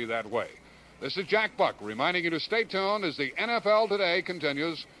out to be that way. This is Jack Buck reminding you to stay tuned as the NFL Today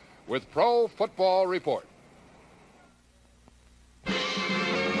continues with Pro Football Report.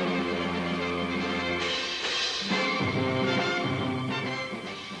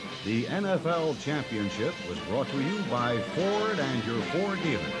 The NFL Championship was brought to you by Ford and your Ford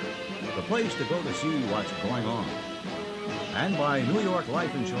dealer, the place to go to see what's going on. And by New York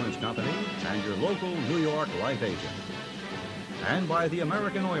Life Insurance Company and your local New York Life agent. And by the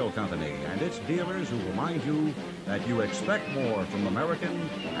American Oil Company and its dealers who remind you that you expect more from American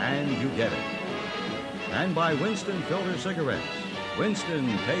and you get it. And by Winston Filter Cigarettes.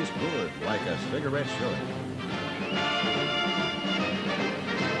 Winston tastes good like a cigarette should.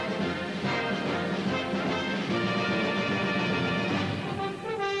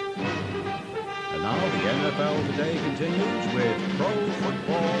 And now the NFL Today continues with Pro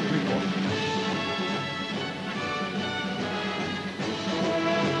Football Report.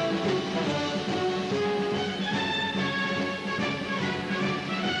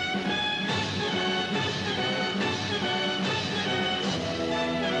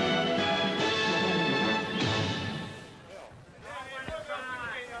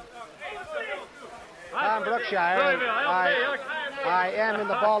 I'm Brookshire. I am in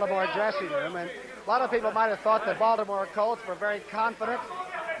the Baltimore dressing room, and a lot of people might have thought the Baltimore Colts were very confident,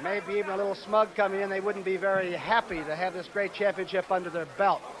 maybe even a little smug coming in. They wouldn't be very happy to have this great championship under their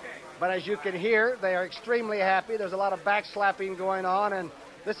belt. But as you can hear, they are extremely happy. There's a lot of backslapping going on, and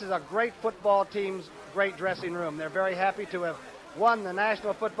this is a great football team's great dressing room. They're very happy to have won the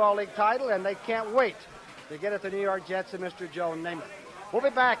National Football League title, and they can't wait to get at the New York Jets and Mr. Joe Namath. We'll be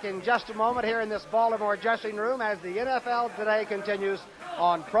back in just a moment here in this Baltimore dressing room as the NFL Today continues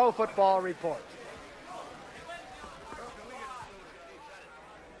on Pro Football Report.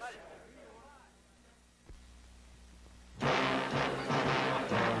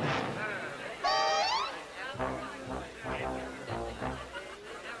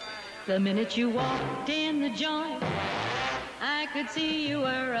 The minute you walked in the joint, I could see you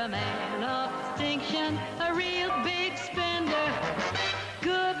were a man of distinction, a real big spender,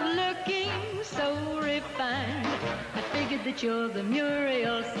 good looking, so refined. I figured that you're the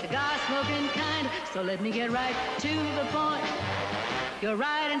Muriel cigar smoking kind, so let me get right to the point. You're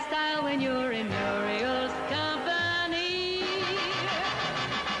right in style when you're in Muriel's company.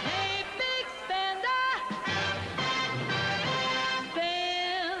 Hey, big spender,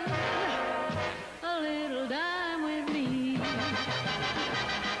 spend a little dime with me.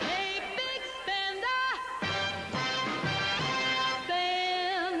 Hey, big spender,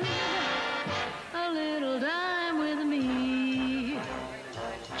 spend a little time with me.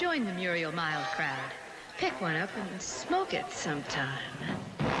 Join the Muriel Mild crowd. Pick one up and smoke it sometime.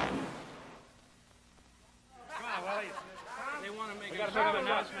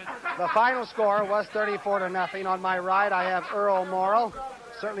 The final score was 34-0. On my right, I have Earl Morrall,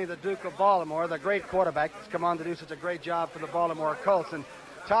 certainly the Duke of Baltimore, the great quarterback that's come on to do such a great job for the Baltimore Colts, and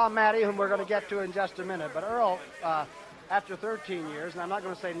Tom Matty, whom we're going to get to in just a minute. But Earl, after 13 years, and I'm not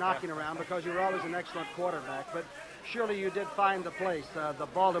going to say knocking around because you were always an excellent quarterback, but surely you did find the place, the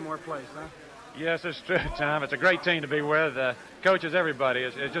Baltimore place, huh? Yes, it's true, Tom. It's a great team to be with. Coaches, everybody.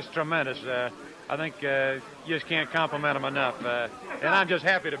 It's just tremendous. I think you just can't compliment them enough. And I'm just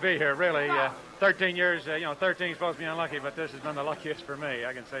happy to be here, really. 13 years, 13 is supposed to be unlucky, but this has been the luckiest for me.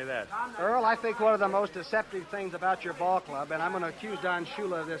 I can say that. Earl, I think one of the most deceptive things about your ball club, and I'm going to accuse Don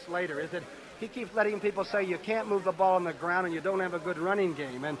Shula of this later, is that he keeps letting people say you can't move the ball on the ground and you don't have a good running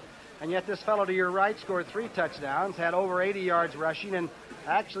game. And yet this fellow to your right scored 3 touchdowns, had over 80 yards rushing, and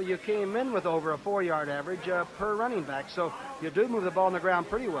actually you came in with over a 4-yard average per running back. So you do move the ball on the ground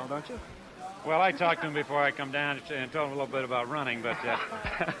pretty well, don't you? Well, I talked to him before I come down and told him a little bit about running, but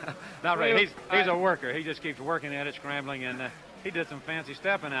not really. He's a worker. He just keeps working at it, scrambling, and he did some fancy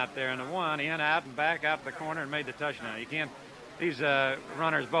stepping out there in the one. He went out and back out to the corner and made the touchdown. You can't. These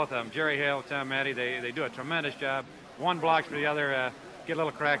runners, both of them, Jerry Hale, Tom Matty, they do a tremendous job. One blocks for the other. Get a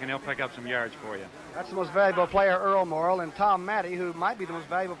little crack and they'll pick up some yards for you. That's the most valuable player, Earl Morrall, and Tom Matty, who might be the most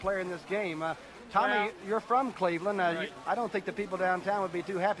valuable player in this game. Tommy, you're from Cleveland. Right. I don't think the people downtown would be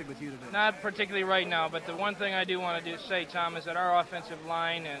too happy with you today. Not particularly right now, but the one thing I do want to say, Tom, is that our offensive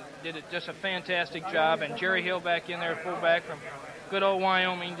line did just a fantastic job, and Jerry Hill back in there, fullback from good old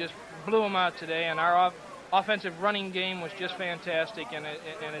Wyoming, just blew them out today, and our offensive running game was just fantastic, and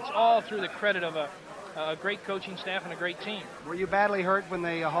it's all through the credit of a great coaching staff and a great team. Were you badly hurt when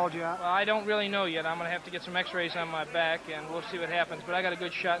they hauled you out? Well, I don't really know yet. I'm going to have to get some x-rays on my back, and we'll see what happens. But I got a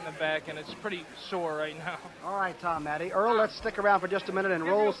good shot in the back, and it's pretty sore right now. All right, Tom Matty. Earl, let's stick around for just a minute and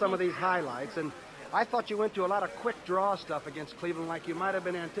roll some of these highlights. And I thought you went to a lot of quick draw stuff against Cleveland, like you might have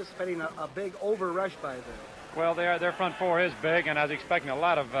been anticipating a big over-rush by them. Well, their front four is big, and I was expecting a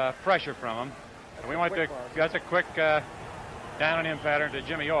lot of pressure from them. We went to that's a quick down-and-in pattern to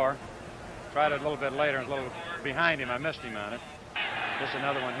Jimmy Orr. Tried it a little bit later, a little behind him. I missed him on it. Just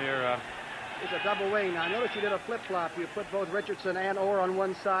another one here. It's a double wing. Now, notice you did a flip-flop. You put both Richardson and Orr on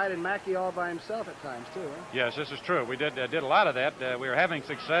one side and Mackey all by himself at times, too, huh? Yes, this is true. We did a lot of that. We were having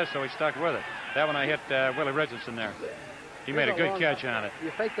success, so we stuck with it. That one I hit Willie Richardson there. He made a good catch on it. You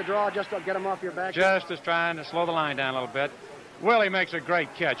fake the draw just to get him off your back? Just as trying to slow the line down a little bit. Willie makes a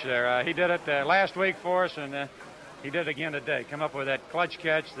great catch there. He did it last week for us, and he did it again today. Come up with that clutch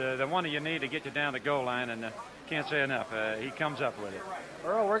catch, the one that you need to get you down the goal line, and can't say enough. He comes up with it.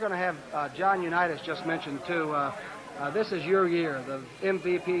 Earl, we're going to have John Unitas just mentioned, too. This is your year, the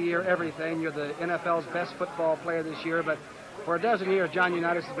MVP year, everything. You're the NFL's best football player this year, but for a dozen years, John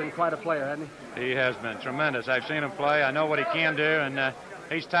Unitas has been quite a player, hasn't he? He has been tremendous. I've seen him play. I know what he can do, and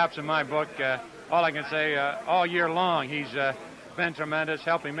he's tops in my book. All I can say, all year long, he's been tremendous,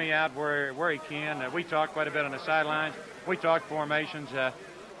 helping me out where he can. We talk quite a bit on the sidelines. We talk formations.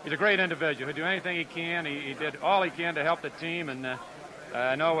 He's a great individual. He'll do anything he can. He did all he can to help the team, and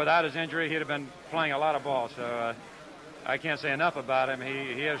I know without his injury, he'd have been playing a lot of ball. So I can't say enough about him.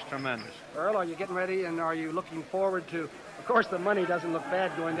 He is tremendous. Earl, are you getting ready, and are you looking forward to, of course, the money doesn't look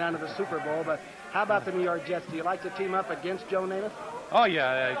bad going down to the Super Bowl, but how about the New York Jets? Do you like to team up against Joe Namath? Oh,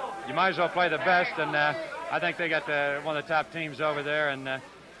 yeah. You might as well play the best, and I think they got one of the top teams over there, and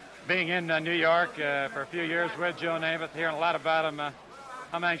being in New York for a few years with Joe Namath, hearing a lot about him,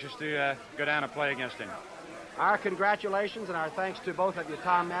 I'm anxious to go down and play against him. Our congratulations and our thanks to both of you,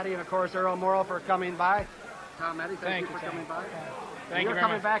 Tom Matty and, of course, Earl Morrill, for coming by. Tom Matty, thank you for coming by. Thank you You're very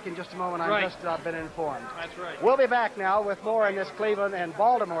coming much. back in just a moment. Right. I've just been informed. That's right. We'll be back now with more in this Cleveland and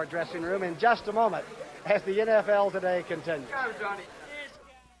Baltimore dressing room in just a moment as the NFL Today continues.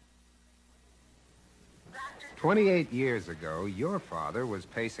 28 years ago, your father was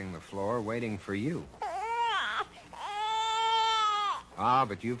pacing the floor waiting for you. Ah,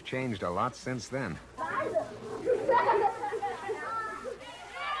 but you've changed a lot since then.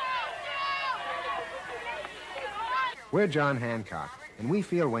 We're John Hancock, and we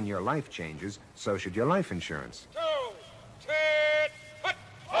feel when your life changes, so should your life insurance.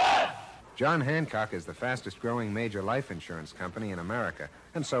 John Hancock is the fastest growing major life insurance company in America,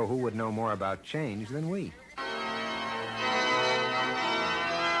 and so who would know more about change than we?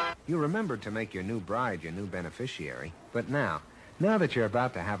 You remembered to make your new bride your new beneficiary, but now that you're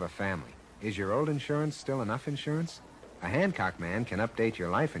about to have a family, is your old insurance still enough insurance? A Hancock man can update your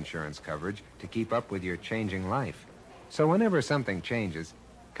life insurance coverage to keep up with your changing life. So whenever something changes,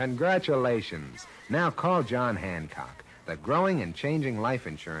 congratulations. Now call John Hancock, the growing and changing life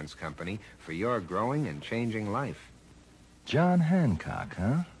insurance company for your growing and changing life. John Hancock,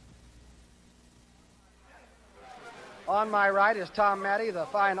 huh? On my right is Tom Matty, the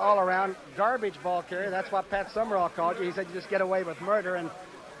fine all-around garbage ball carrier. That's what Pat Summerall called you. He said you just get away with murder. And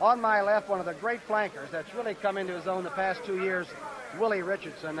on my left, one of the great flankers that's really come into his own the past 2 years, Willie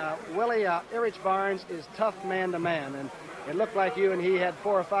Richardson. Willie, Erich Barnes is tough man-to-man, and it looked like you and he had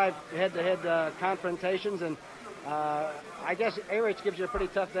 4 or 5 head-to-head confrontations, and I guess Erich gives you a pretty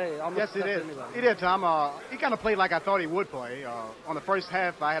tough day. Yes, he did. He did, Tom. He kind of played like I thought he would play. On the first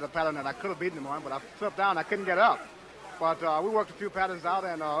half, I had a pattern that I could have beaten him on, but I flipped down. I couldn't get up. But we worked a few patterns out,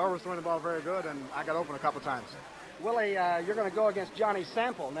 and Earl was throwing the ball very good, and I got open a couple times. Willie, you're going to go against Johnny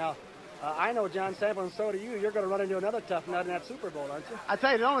Sample. Now, I know John Sample, and so do you. You're going to run into another tough nut in that Super Bowl, aren't you? I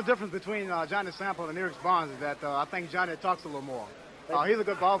tell you, the only difference between Johnny Sample and Erich Barnes is that I think Johnny talks a little more. He's a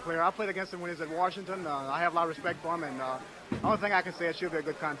good ball player. I played against him when he was at Washington. I have a lot of respect for him, and the only thing I can say, it should be a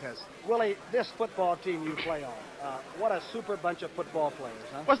good contest. Willie, this football team you play on, what a super bunch of football players,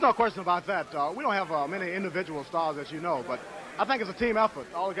 huh? Well, there's no question about that. We don't have many individual stars, as you know, but I think it's a team effort.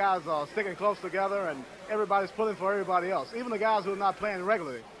 All the guys are sticking close together, and everybody's pulling for everybody else, even the guys who are not playing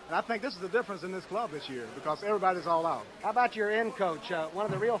regularly. And I think this is the difference in this club this year, because everybody's all out. How about your end coach, one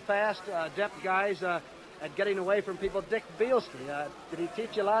of the real fast, adept guys at getting away from people, Dick Bielski? Did he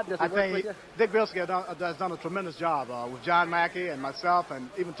teach you a lot? Does he work with you? Dick Bielski has done a tremendous job with John Mackey and myself and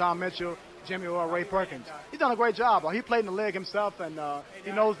even Tom Mitchell, Jimmy Orr, Ray Perkins. He's done a great job. He played in the league himself, and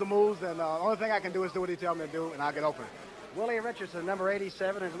he knows the moves, and the only thing I can do is do what he tells me to do, and I'll get open. Willie Richardson, number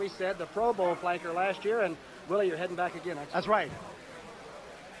 87, as we said, the Pro Bowl flanker last year, and Willie, you're heading back again, aren't you? That's right.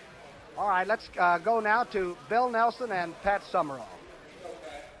 All right, let's go now to Bill Nelson and Pat Summerall.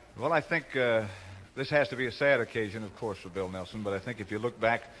 Well, I think this has to be a sad occasion, of course, for Bill Nelson, but I think if you look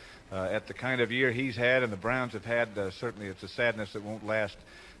back at the kind of year he's had and the Browns have had, certainly it's a sadness that won't last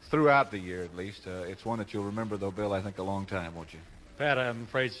throughout the year, at least. It's one that you'll remember, though, Bill, I think a long time, won't you? Pat, I'm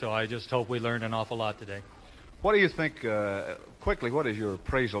afraid so. I just hope we learned an awful lot today. What do you think, quickly, what is your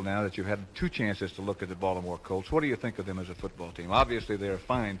appraisal now that you've had 2 chances to look at the Baltimore Colts? What do you think of them as a football team? Obviously, they're a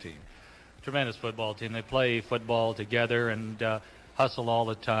fine team. Tremendous football team. They play football together, and hustle all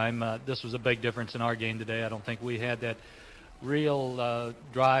the time. This was a big difference in our game today. I don't think we had that real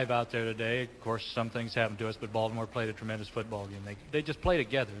drive out there today. Of course, some things happened to us, but Baltimore played a tremendous football game. They just play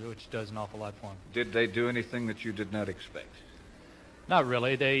together, which does an awful lot for them. Did they do anything that you did not expect? Not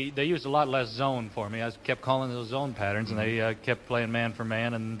really. They used a lot less zone for me. I kept calling those zone patterns, and they kept playing man for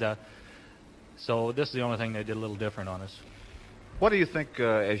man, and so this is the only thing they did a little different on us. What do you think,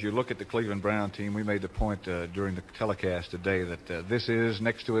 as you look at the Cleveland Brown team? We made the point during the telecast today that this is,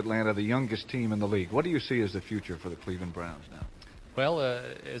 next to Atlanta, the youngest team in the league. What do you see as the future for the Cleveland Browns now? Well,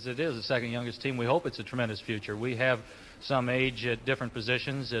 as it is the second youngest team, we hope it's a tremendous future. We have some age at different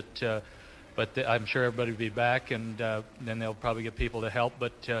positions, but I'm sure everybody will be back, and then they'll probably get people to help.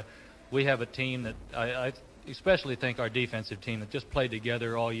 But we have a team that I especially think our defensive team that just played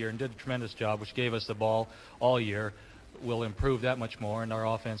together all year and did a tremendous job, which gave us the ball all year, will improve that much more, and our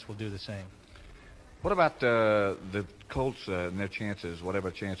offense will do the same. What about the Colts and their chances,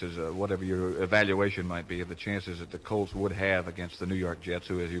 whatever your evaluation might be of the chances that the Colts would have against the New York Jets,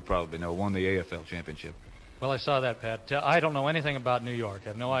 who, as you probably know, won the AFL championship? Well, I saw that, Pat. I don't know anything about New York. I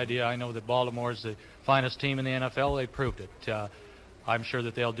have no idea. I know that Baltimore is the finest team in the NFL. They proved it. I'm sure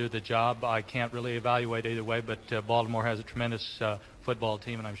that they'll do the job. I can't really evaluate either way, but Baltimore has a tremendous football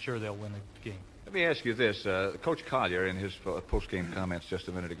team, and I'm sure they'll win the game. Let me ask you this. Coach Collier, in his post-game comments just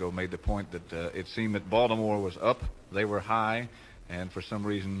a minute ago, made the point that it seemed that Baltimore was up, they were high, and for some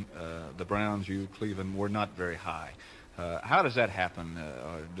reason the Browns, Cleveland, were not very high. How does that happen?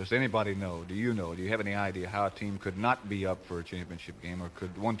 Does anybody know? Do you know? Do you have any idea how a team could not be up for a championship game, or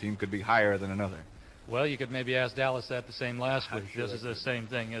one team could be higher than another? Well, you could maybe ask Dallas that the same last week. Sure this is the same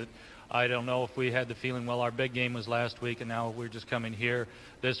thing. I don't know if we had the feeling, well, our big game was last week, and now we're just coming here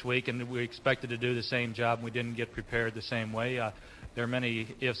this week, and we expected to do the same job, and we didn't get prepared the same way. There are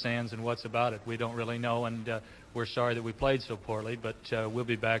many ifs, ands, and whats about it. We don't really know, and we're sorry that we played so poorly, but we'll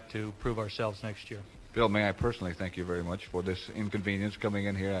be back to prove ourselves next year. Bill, may I personally thank you very much for this inconvenience coming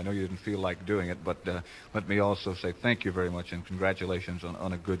in here. I know you didn't feel like doing it, but let me also say thank you very much and congratulations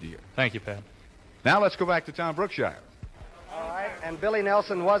on a good year. Thank you, Pat. Now let's go back to Tom Brookshire. All right, and Billy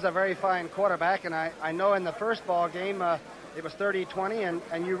Nelson was a very fine quarterback, and I know in the first ball game it was 30-20,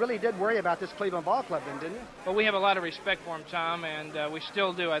 and you really did worry about this Cleveland ball club then, didn't you? Well, we have a lot of respect for him, Tom, and we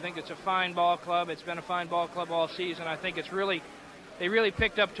still do. I think it's a fine ball club. It's been a fine ball club all season. I think they really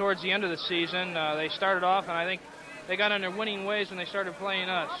picked up towards the end of the season. They started off, and I think they got on their winning ways when they started playing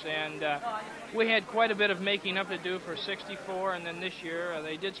us. And we had quite a bit of making up to do for 64, and then this year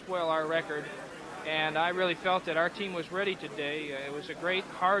they did spoil our record. And I really felt that our team was ready today. It was a great,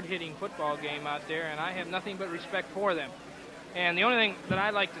 hard-hitting football game out there, and I have nothing but respect for them. And the only thing that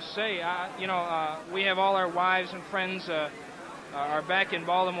I'd like to say, we have all our wives and friends are back in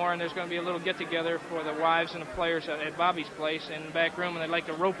Baltimore, and there's going to be a little get-together for the wives and the players at Bobby's place in the back room, and they'd like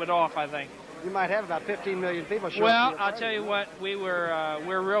to rope it off, I think. You might have about 15 million people showing up. Well, I'll tell you what,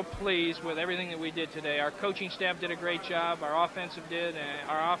 we're real pleased with everything that we did today. Our coaching staff did a great job. Our offense did, and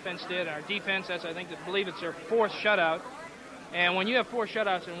our defense. I believe it's their fourth shutout. And when you have 4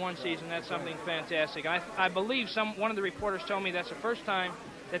 shutouts in one season, that's something fantastic. I believe one of the reporters told me that's the first time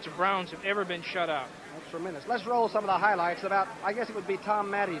that the Browns have ever been shut out. That's tremendous. Let's roll some of the highlights about, I guess it would be Tom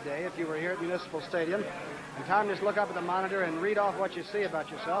Matte Day if you were here at Municipal Stadium. And Tom, just look up at the monitor and read off what you see about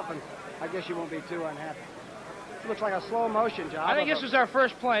yourself, and I guess you won't be too unhappy. It looks like a slow motion job. I think this is our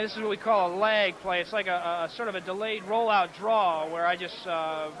first play. This is what we call a lag play. It's like a sort of a delayed rollout draw where I just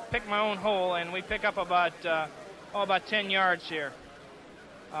pick my own hole, and we pick up about 10 yards here.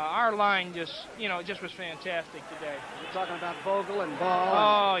 Our line just was fantastic today. You're talking about Vogel and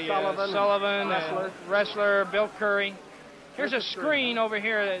Ball and Sullivan, Wrestler, Bill Curry. Here's a Mr. screen over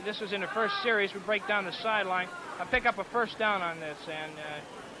here. This was in the first series. We break down the sideline. I pick up a first down on this, and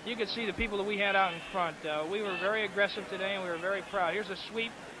you could see the people that we had out in front. We were very aggressive today, and we were very proud. Here's a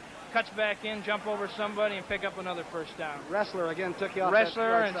sweep. Cuts back in, jump over somebody, and pick up another first down. Wrestler again took you off.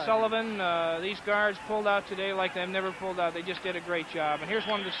 Wrestler that and side. Sullivan, these guards pulled out today like they've never pulled out. They just did a great job. And here's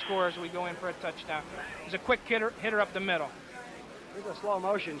one of the scores. We go in for a touchdown. It's a quick hitter up the middle. Here's a slow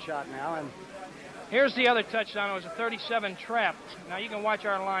motion shot now, and here's the other touchdown. It was a 37 trap. Now you can watch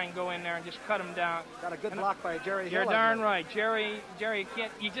our line go in there and just cut them down. Got a good block by Jerry Hill. You're darn right, Jerry.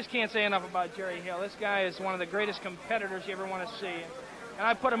 You just can't say enough about Jerry Hill. This guy is one of the greatest competitors you ever want to see. And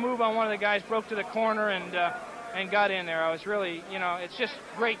I put a move on one of the guys, broke to the corner, and got in there. I was really, it's just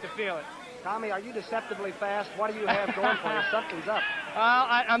great to feel it. Tommy, are you deceptively fast? What do you have going for you? Something's up.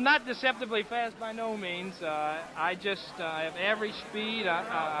 I'm not deceptively fast by no means. I have average speed.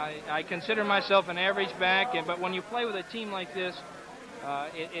 I consider myself an average back, but when you play with a team like this,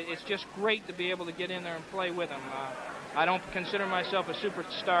 it's just great to be able to get in there and play with them. I don't consider myself a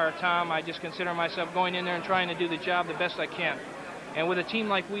superstar, Tom. I just consider myself going in there and trying to do the job the best I can. And with a team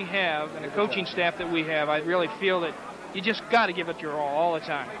like we have and a coaching staff that we have, I really feel that you just got to give it your all the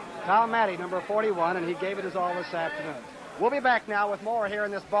time. Tom Matty, number 41, and he gave it his all this afternoon. We'll be back now with more here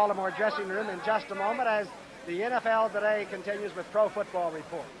in this Baltimore dressing room in just a moment as the NFL Today continues with Pro Football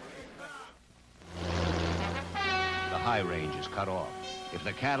Report. The high range is cut off. If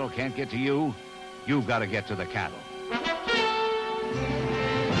the cattle can't get to you, you've got to get to the cattle.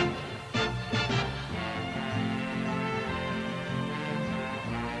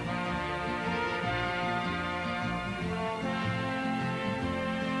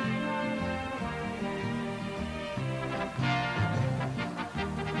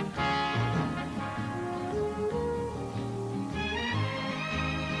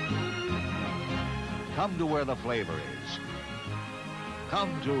 Come to where the flavor is.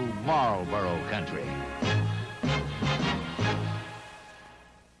 Come to Marlboro country.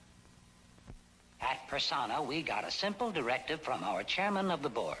 At Persona, we got a simple directive from our chairman of the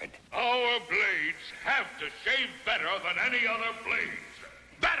board. Our blades have to shave better than any other blades.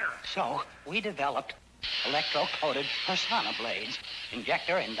 Better! So, we developed electro-coated Persona blades,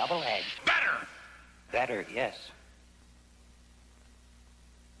 injector and double edge. Better! Better, yes.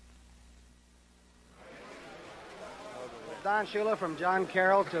 Don Shula, from John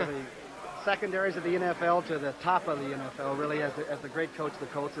Carroll to the secondaries of the NFL to the top of the NFL, really, as the great coach of the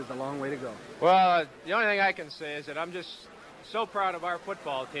Colts, is a long way to go. Well, the only thing I can say is that I'm just so proud of our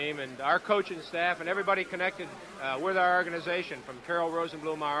football team and our coaching staff and everybody connected with our organization, from Carol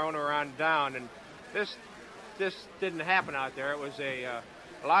Rosenblum, our owner, on down. And this didn't happen out there. It was a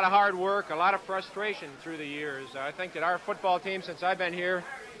lot of hard work, a lot of frustration through the years. I think that our football team, since I've been here,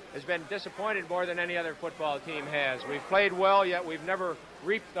 has been disappointed more than any other football team has. We've played well, yet we've never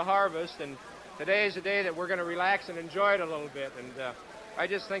reaped the harvest, and today is a day that we're going to relax and enjoy it a little bit. And I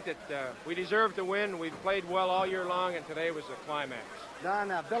just think that we deserve to win. We've played well all year long, and today was a climax.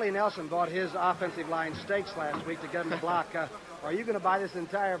 Don, Billy Nelson bought his offensive line steaks last week to get him to block. Are you going to buy this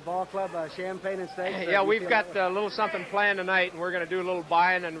entire ball club champagne and steaks? Yeah, we've got a little something planned tonight, and we're going to do a little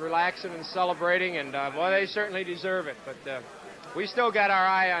buying and relaxing and celebrating, and well, they certainly deserve it. But we still got our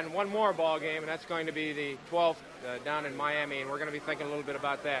eye on one more ball game, and that's going to be the 12th down in Miami, and we're going to be thinking a little bit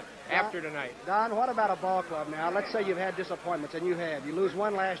about that after tonight. Don, what about a ball club now? Let's say you've had disappointments, and you have. You lose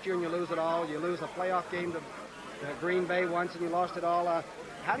one last year, and you lose it all. You lose a playoff game to Green Bay once, and you lost it all.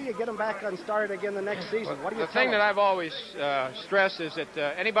 How do you get them back and started again the next season? What do you The thing that I've always stressed is that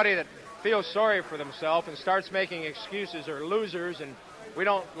anybody that feels sorry for themselves and starts making excuses are losers, and we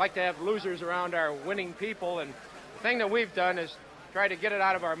don't like to have losers around our winning people. And the thing that we've done is try to get it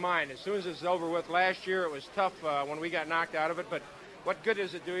out of our mind. As soon as it's over with, last year it was tough when we got knocked out of it, but what good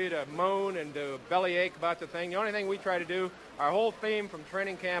does it do you to moan and to bellyache about the thing? The only thing we try to do, our whole theme from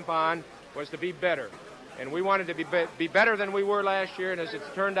training camp on, was to be better. And we wanted to be better than we were last year, and as it's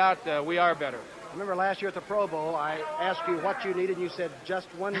turned out, we are better. Remember last year at the Pro Bowl, I asked you what you needed, and you said just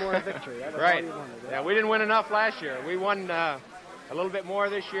one more victory. That was right. all you wanted. Yeah, we didn't win enough last year. We won a little bit more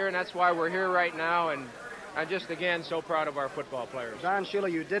this year, and that's why we're here right now. And I'm just, again, so proud of our football players. Don Shula,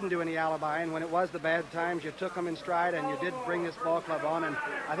 you didn't do any alibiing. When it was the bad times, you took them in stride, and you did bring this ball club on, and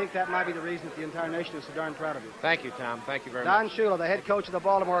I think that might be the reason that the entire nation is so darn proud of you. Thank you, Tom. Thank you very Don much. Shula, the head coach of the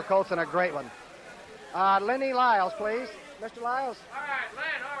Baltimore Colts, and a great one. Lenny Lyles, please. Mr. Lyles. All right, Len,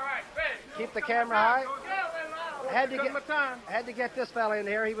 all right, finish. Keep the camera high. Had Had to get this fella in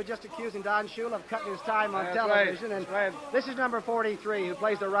here. He was just accusing Don Shula of cutting his time on That's television. right. And this is number 43, who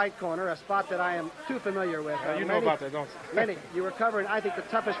plays the right corner, a spot that I am too familiar with. You know Lenny, about that, don't you? Lenny, you were covering, I think, the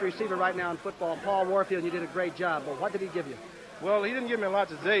toughest receiver right now in football, Paul Warfield, and you did a great job. But what did he give you? Well, he didn't give me a lot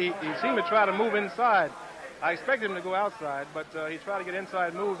today. He seemed to try to move inside. I expected him to go outside, but he tried to get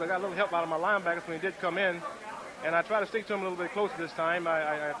inside moves. I got a little help out of my linebackers when he did come in, and I tried to stick to him a little bit closer this time.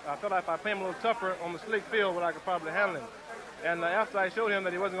 I thought if I play him a little tougher on the slick field, I could probably handle him. And after I showed him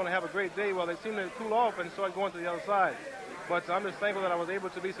that he wasn't going to have a great day, well, they seemed to cool off and started going to the other side. But I'm just thankful that I was able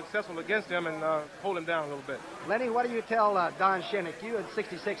to be successful against him and hold him down a little bit. Lenny, what do you tell Don Shinnick? You and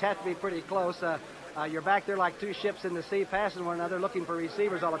 66 have to be pretty close. You're back there like two ships in the sea, passing one another, looking for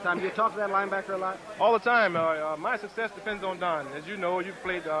receivers all the time. Do you talk to that linebacker a lot? All the time. My success depends on Don. As you know, you've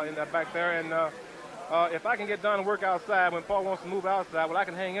played in that back there, and if I can get Don to work outside when Paul wants to move outside, well, I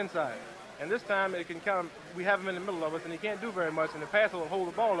can hang inside. And this time, it can kind of, we have him in the middle of us, and he can't do very much, and the passer will hold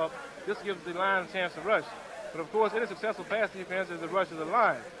the ball up. This gives the line a chance to rush. But of course, any successful pass defense is the rush of the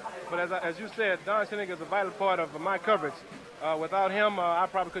line. But as you said, Don Shinnick is a vital part of my coverage. Without him, I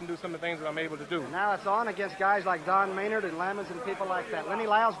probably couldn't do some of the things that I'm able to do. Now it's on against guys like Don Maynard and Lamons and people like that. Lenny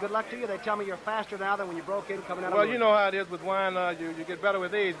Lyles, good luck to you. They tell me you're faster now than when you broke in coming out of Well, Louisville. you know how it is with wine. You get better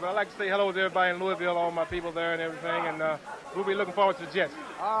with age. But I'd like to say hello to everybody in Louisville, all my people there and everything. And we'll be looking forward to the Jets.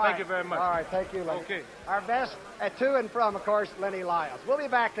 All Thank right. you very much. All right, thank you, Lenny. Okay. Our best at to and from, of course, Lenny Lyles. We'll be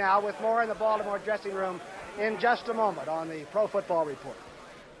back now with more in the Baltimore dressing room in just a moment on the Pro Football Report.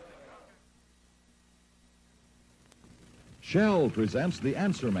 Shell presents The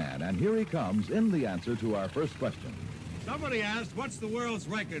Answer Man, and here he comes in the answer to our first question. Somebody asked, what's the world's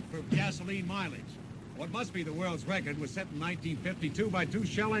record for gasoline mileage? What must be the world's record was set in 1952 by two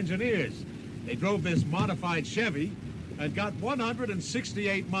Shell engineers. They drove this modified Chevy and got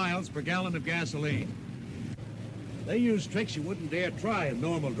 168 miles per gallon of gasoline. They used tricks you wouldn't dare try in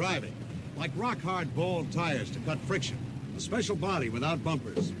normal driving, like rock-hard ball tires to cut friction, a special body without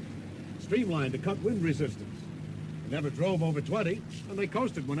bumpers, streamlined to cut wind resistance. They never drove over 20, and they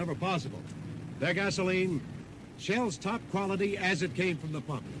coasted whenever possible. Their gasoline, Shell's top quality as it came from the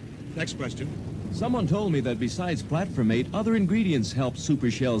pump. Next question. Someone told me that besides platformate, other ingredients help Super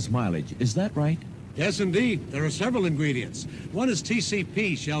Shell's mileage. Is that right? Yes, indeed. There are several ingredients. One is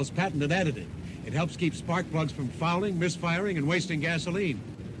TCP, Shell's patented additive. It helps keep spark plugs from fouling, misfiring, and wasting gasoline.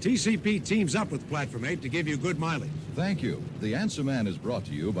 TCP teams up with platformate to give you good mileage. Thank you. The Answer Man is brought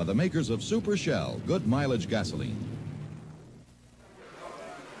to you by the makers of Super Shell, good mileage gasoline.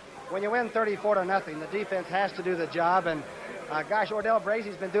 When you win 34-0, the defense has to do the job. And, gosh, Ordell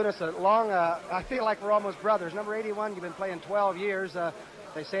Brazy's been doing this a long, I feel like we're almost brothers. Number 81, you've been playing 12 years.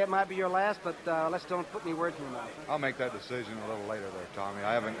 They say it might be your last, but let's don't put any words in your mouth. I'll make that decision a little later there, Tommy.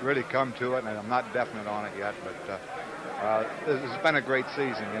 I haven't really come to it, and I'm not definite on it yet, but it's been a great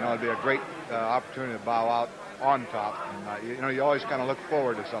season. You know, it'd be a great opportunity to bow out on top. And, you always kind of look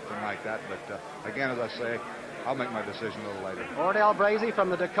forward to something like that. But, again, as I say, I'll make my decision a little later. Ordell Brazy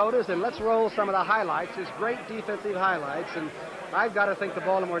from the Dakotas, and let's roll some of the highlights, his great defensive highlights. And I've got to think the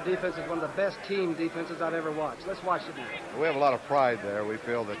Baltimore defense is one of the best team defenses I've ever watched. Let's watch it now. We have a lot of pride there. We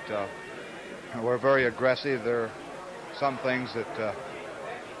feel that we're very aggressive. There are some things that...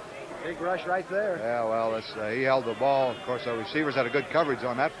 Big rush right there. Yeah, well, he held the ball. Of course, our receivers had a good coverage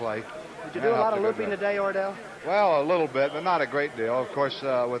on that play. Did you do a lot of looping today, Ordell? Well, a little bit, but not a great deal. Of course,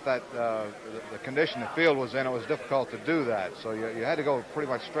 with that the condition the field was in, it was difficult to do that. So you had to go pretty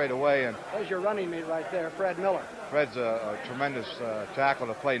much straight away. And there's your running mate right there, Fred Miller. Fred's a tremendous tackle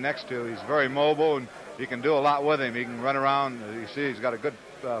to play next to. He's very mobile, and you can do a lot with him. He can run around. You see, he's got a good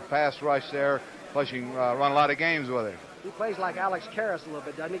pass rush there. Plus, you can run a lot of games with him. He plays like Alex Karras a little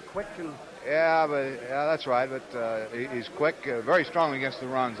bit, doesn't he? Quick and... Yeah, that's right. But he's quick, very strong against the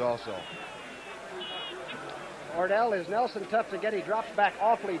runs also. Ordell, is Nelson tough to get? He drops back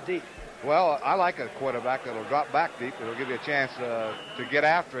awfully deep. Well, I like a quarterback that'll drop back deep. It'll give you a chance to get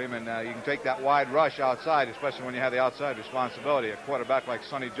after him, and you can take that wide rush outside, especially when you have the outside responsibility. A quarterback like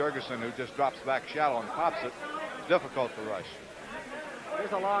Sonny Jurgensen, who just drops back shallow and pops it, it's difficult to rush.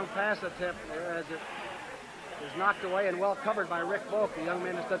 Here's a long pass attempt there as it is knocked away and well covered by Rick Volk, the young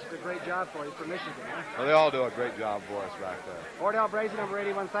man that's done such a great job for you from Michigan. Huh? Well, they all do a great job for us back there. Ordell Brazy, number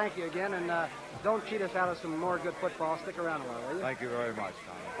 81, thank you again, and don't cheat us out of some more good football. Stick around a while, will you? Thank you very much,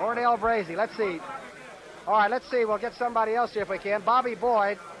 Tom. Ordell Brazy, let's see. All right, let's see. We'll get somebody else here if we can. Bobby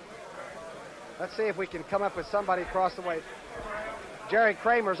Boyd. Let's see if we can come up with somebody across the way. Jerry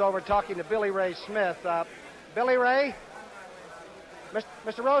Kramer's over talking to Billy Ray Smith. Billy Ray?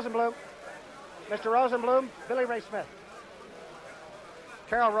 Mr. Rosenblum. Mr. Rosenblum, Billy Ray Smith.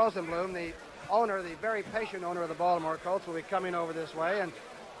 Carol Rosenblum, the owner, the very patient owner of the Baltimore Colts, will be coming over this way. And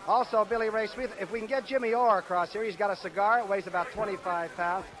also Billy Ray Smith. If we can get Jimmy Orr across here, he's got a cigar. It weighs about 25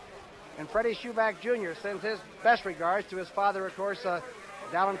 pounds. And Freddie Schuback Jr. sends his best regards to his father, of course,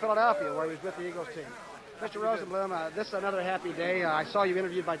 down in Philadelphia, where he was with the Eagles team. Mr. Rosenblum, this is another happy day. I saw you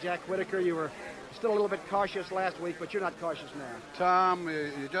interviewed by Jack Whitaker. You were still a little bit cautious last week, but you're not cautious now. Tom,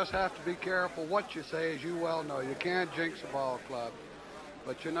 you just have to be careful what you say, as you well know. You can't jinx a ball club.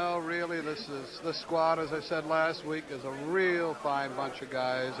 But, you know, really, this squad, as I said last week, is a real fine bunch of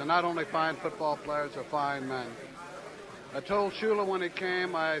guys. And not only fine football players, they're fine men. I told Shula when he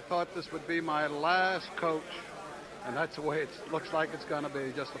came, I thought this would be my last coach. And that's the way it looks like it's going to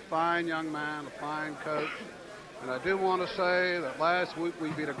be. Just a fine young man, a fine coach. And I do want to say that last week we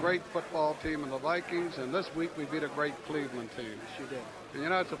beat a great football team in the Vikings, and this week we beat a great Cleveland team. Yes, you did. And, you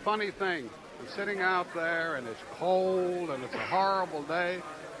know, it's a funny thing. You're sitting out there, and it's cold, and it's a horrible day,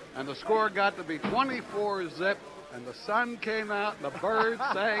 and the score got to be 24-zip, And the sun came out, and the birds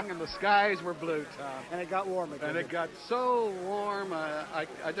sang, and the skies were blue, Tom. And it got warm again. And it got so warm, I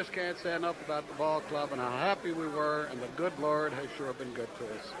just can't say enough about the ball club and how happy we were, and the good Lord has sure been good to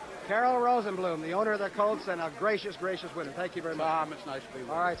us. Carol Rosenblum, the owner of the Colts, and a gracious, gracious winner. Thank you very much. Tom, it's nice to be with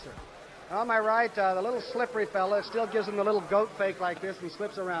you. All right, sir. On my right, the little slippery fella still gives him the little goat fake like this and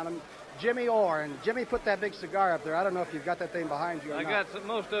slips around him. Jimmy Orr. And Jimmy, put that big cigar up there. I don't know if you've got that thing behind you or I not. got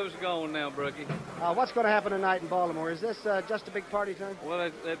most of us going now, Brookie. What's going to happen tonight in Baltimore? Is this just a big party time?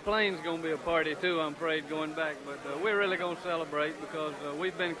 Well, that plane's going to be a party, too, I'm afraid, going back. But we're really going to celebrate because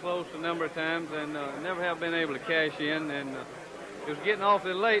we've been close a number of times and never have been able to cash in. And it was getting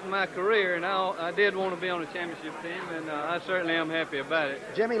awfully late in my career, and I did want to be on a championship team, and I certainly am happy about it.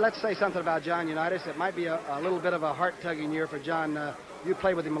 Jimmy, let's say something about John Unitas. It might be a little bit of a heart-tugging year for John. You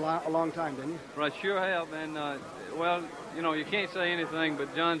played with him a long time, didn't you? Right, sure have. And, well, you know, you can't say anything,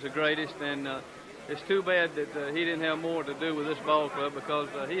 but John's the greatest, and it's too bad that he didn't have more to do with this ball club because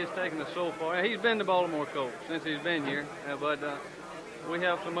he has taken us so far. He's been the Baltimore coach since he's been here, but we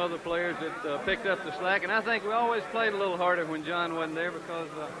have some other players that picked up the slack, and I think we always played a little harder when John wasn't there because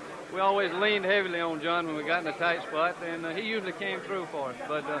we always leaned heavily on John when we got in a tight spot, and he usually came through for us.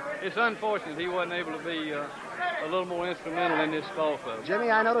 But it's unfortunate he wasn't able to be a little more instrumental in this ball club. Jimmy,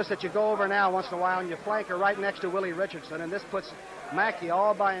 I notice that you go over now once in a while and you flank her right next to Willie Richardson, and this puts Mackey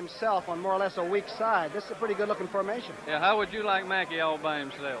all by himself on more or less a weak side. This is a pretty good-looking formation. Yeah, how would you like Mackey all by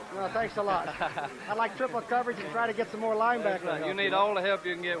himself? Well, thanks a lot. I'd like triple coverage and try to get some more linebackers. Right. You need all the help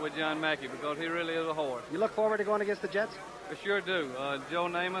you can get with John Mackey because he really is a horse. You look forward to going against the Jets? I sure do. Joe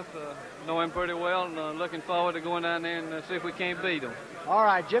Namath, know him pretty well, and looking forward to going down there and see if we can't beat him. All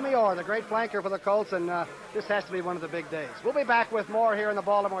right, Jimmy Orr, the great flanker for the Colts, and this has to be one of the big days. We'll be back with more here in the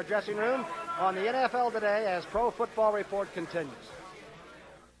Baltimore dressing room on the NFL Today as Pro Football Report continues.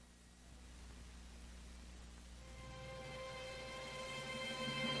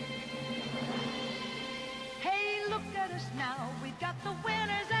 Hey, look at us now. We've got the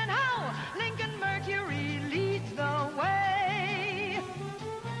winners and how Lincoln Mercury leads the way.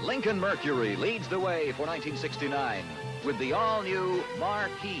 Lincoln Mercury leads the way for 1969 with the all-new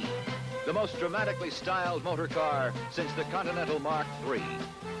Marquis, the most dramatically styled motor car since the Continental Mark III.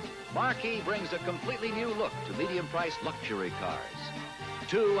 Marquis brings a completely new look to medium-priced luxury cars.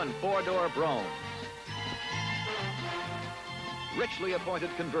 2- and 4-door Bromes, richly appointed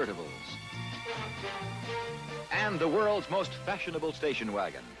convertibles, and the world's most fashionable station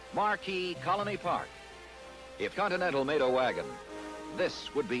wagon, Marquis Colony Park. If Continental made a wagon, this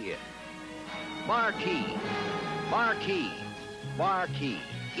would be it. Marquis, Marquis, Marquis.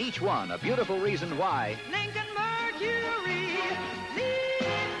 Each one a beautiful reason why Lincoln Mercury leads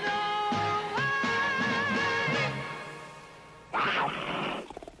the way.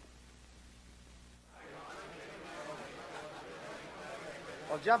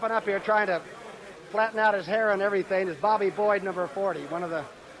 Well, jumping up here trying to flatten out his hair and everything is Bobby Boyd, number 40, one of the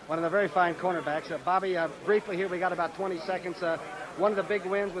very fine cornerbacks. Bobby, briefly here, we got about 20 seconds. One of the big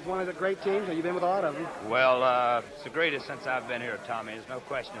wins with one of the great teams, and you've been with a lot of them. Well, it's the greatest since I've been here, Tommy. There's no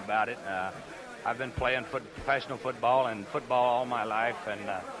question about it. I've been playing professional football and football all my life, and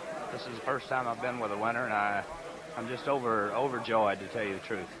this is the first time I've been with a winner, and I'm just overjoyed, to tell you the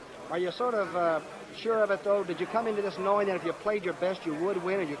truth. Are you sort of sure of it, though? Did you come into this knowing that if you played your best, you would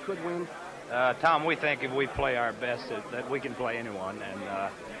win or you could win? Tom, we think if we play our best that we can play anyone,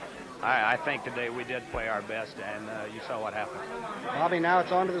 and I think today we did play our best, and you saw what happened. Bobby, now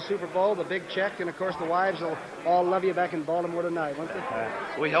it's on to the Super Bowl, the big check, and, of course, the wives will all love you back in Baltimore tonight, won't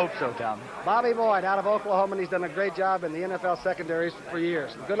they? We hope so, Tom. Bobby Boyd out of Oklahoma, and he's done a great job in the NFL secondaries for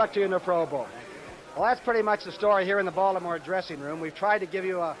years. Good luck to you in the Pro Bowl. Well, that's pretty much the story here in the Baltimore dressing room. We've tried to give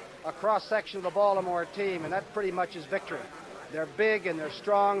you a cross-section of the Baltimore team, and that pretty much is victory. They're big and they're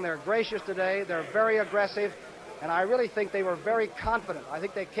strong. They're gracious today. They're very aggressive. And I really think they were very confident. I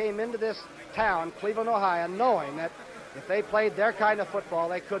think they came into this town, Cleveland, Ohio, knowing that if they played their kind of football,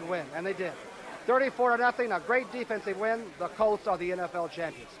 they could win. And they did. 34-0, a great defensive win. The Colts are the NFL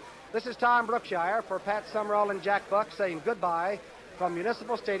champions. This is Tom Brookshire for Pat Summerall and Jack Buck saying goodbye from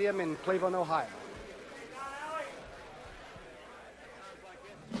Municipal Stadium in Cleveland, Ohio.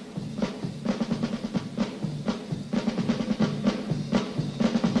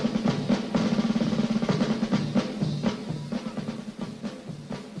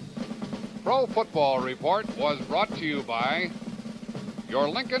 Pro Football Report was brought to you by your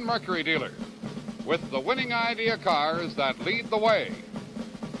Lincoln Mercury dealer, with the winning idea cars that lead the way,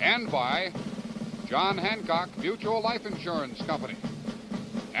 and by John Hancock Mutual Life Insurance Company,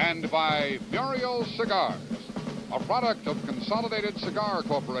 and by Muriel's Cigars, a product of Consolidated Cigar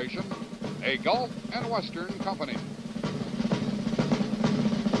Corporation, a Gulf and Western company.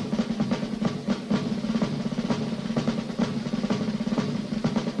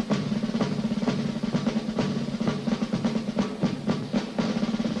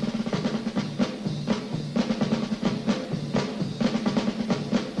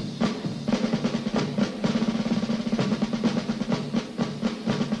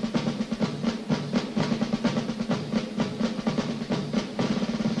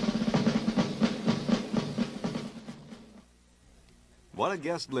 What a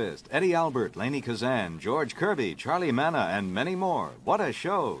guest list. Eddie Albert, Laney Kazan, George Kirby, Charlie Manna, and many more. What a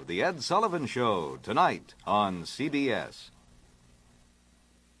show. The Ed Sullivan Show, tonight on CBS.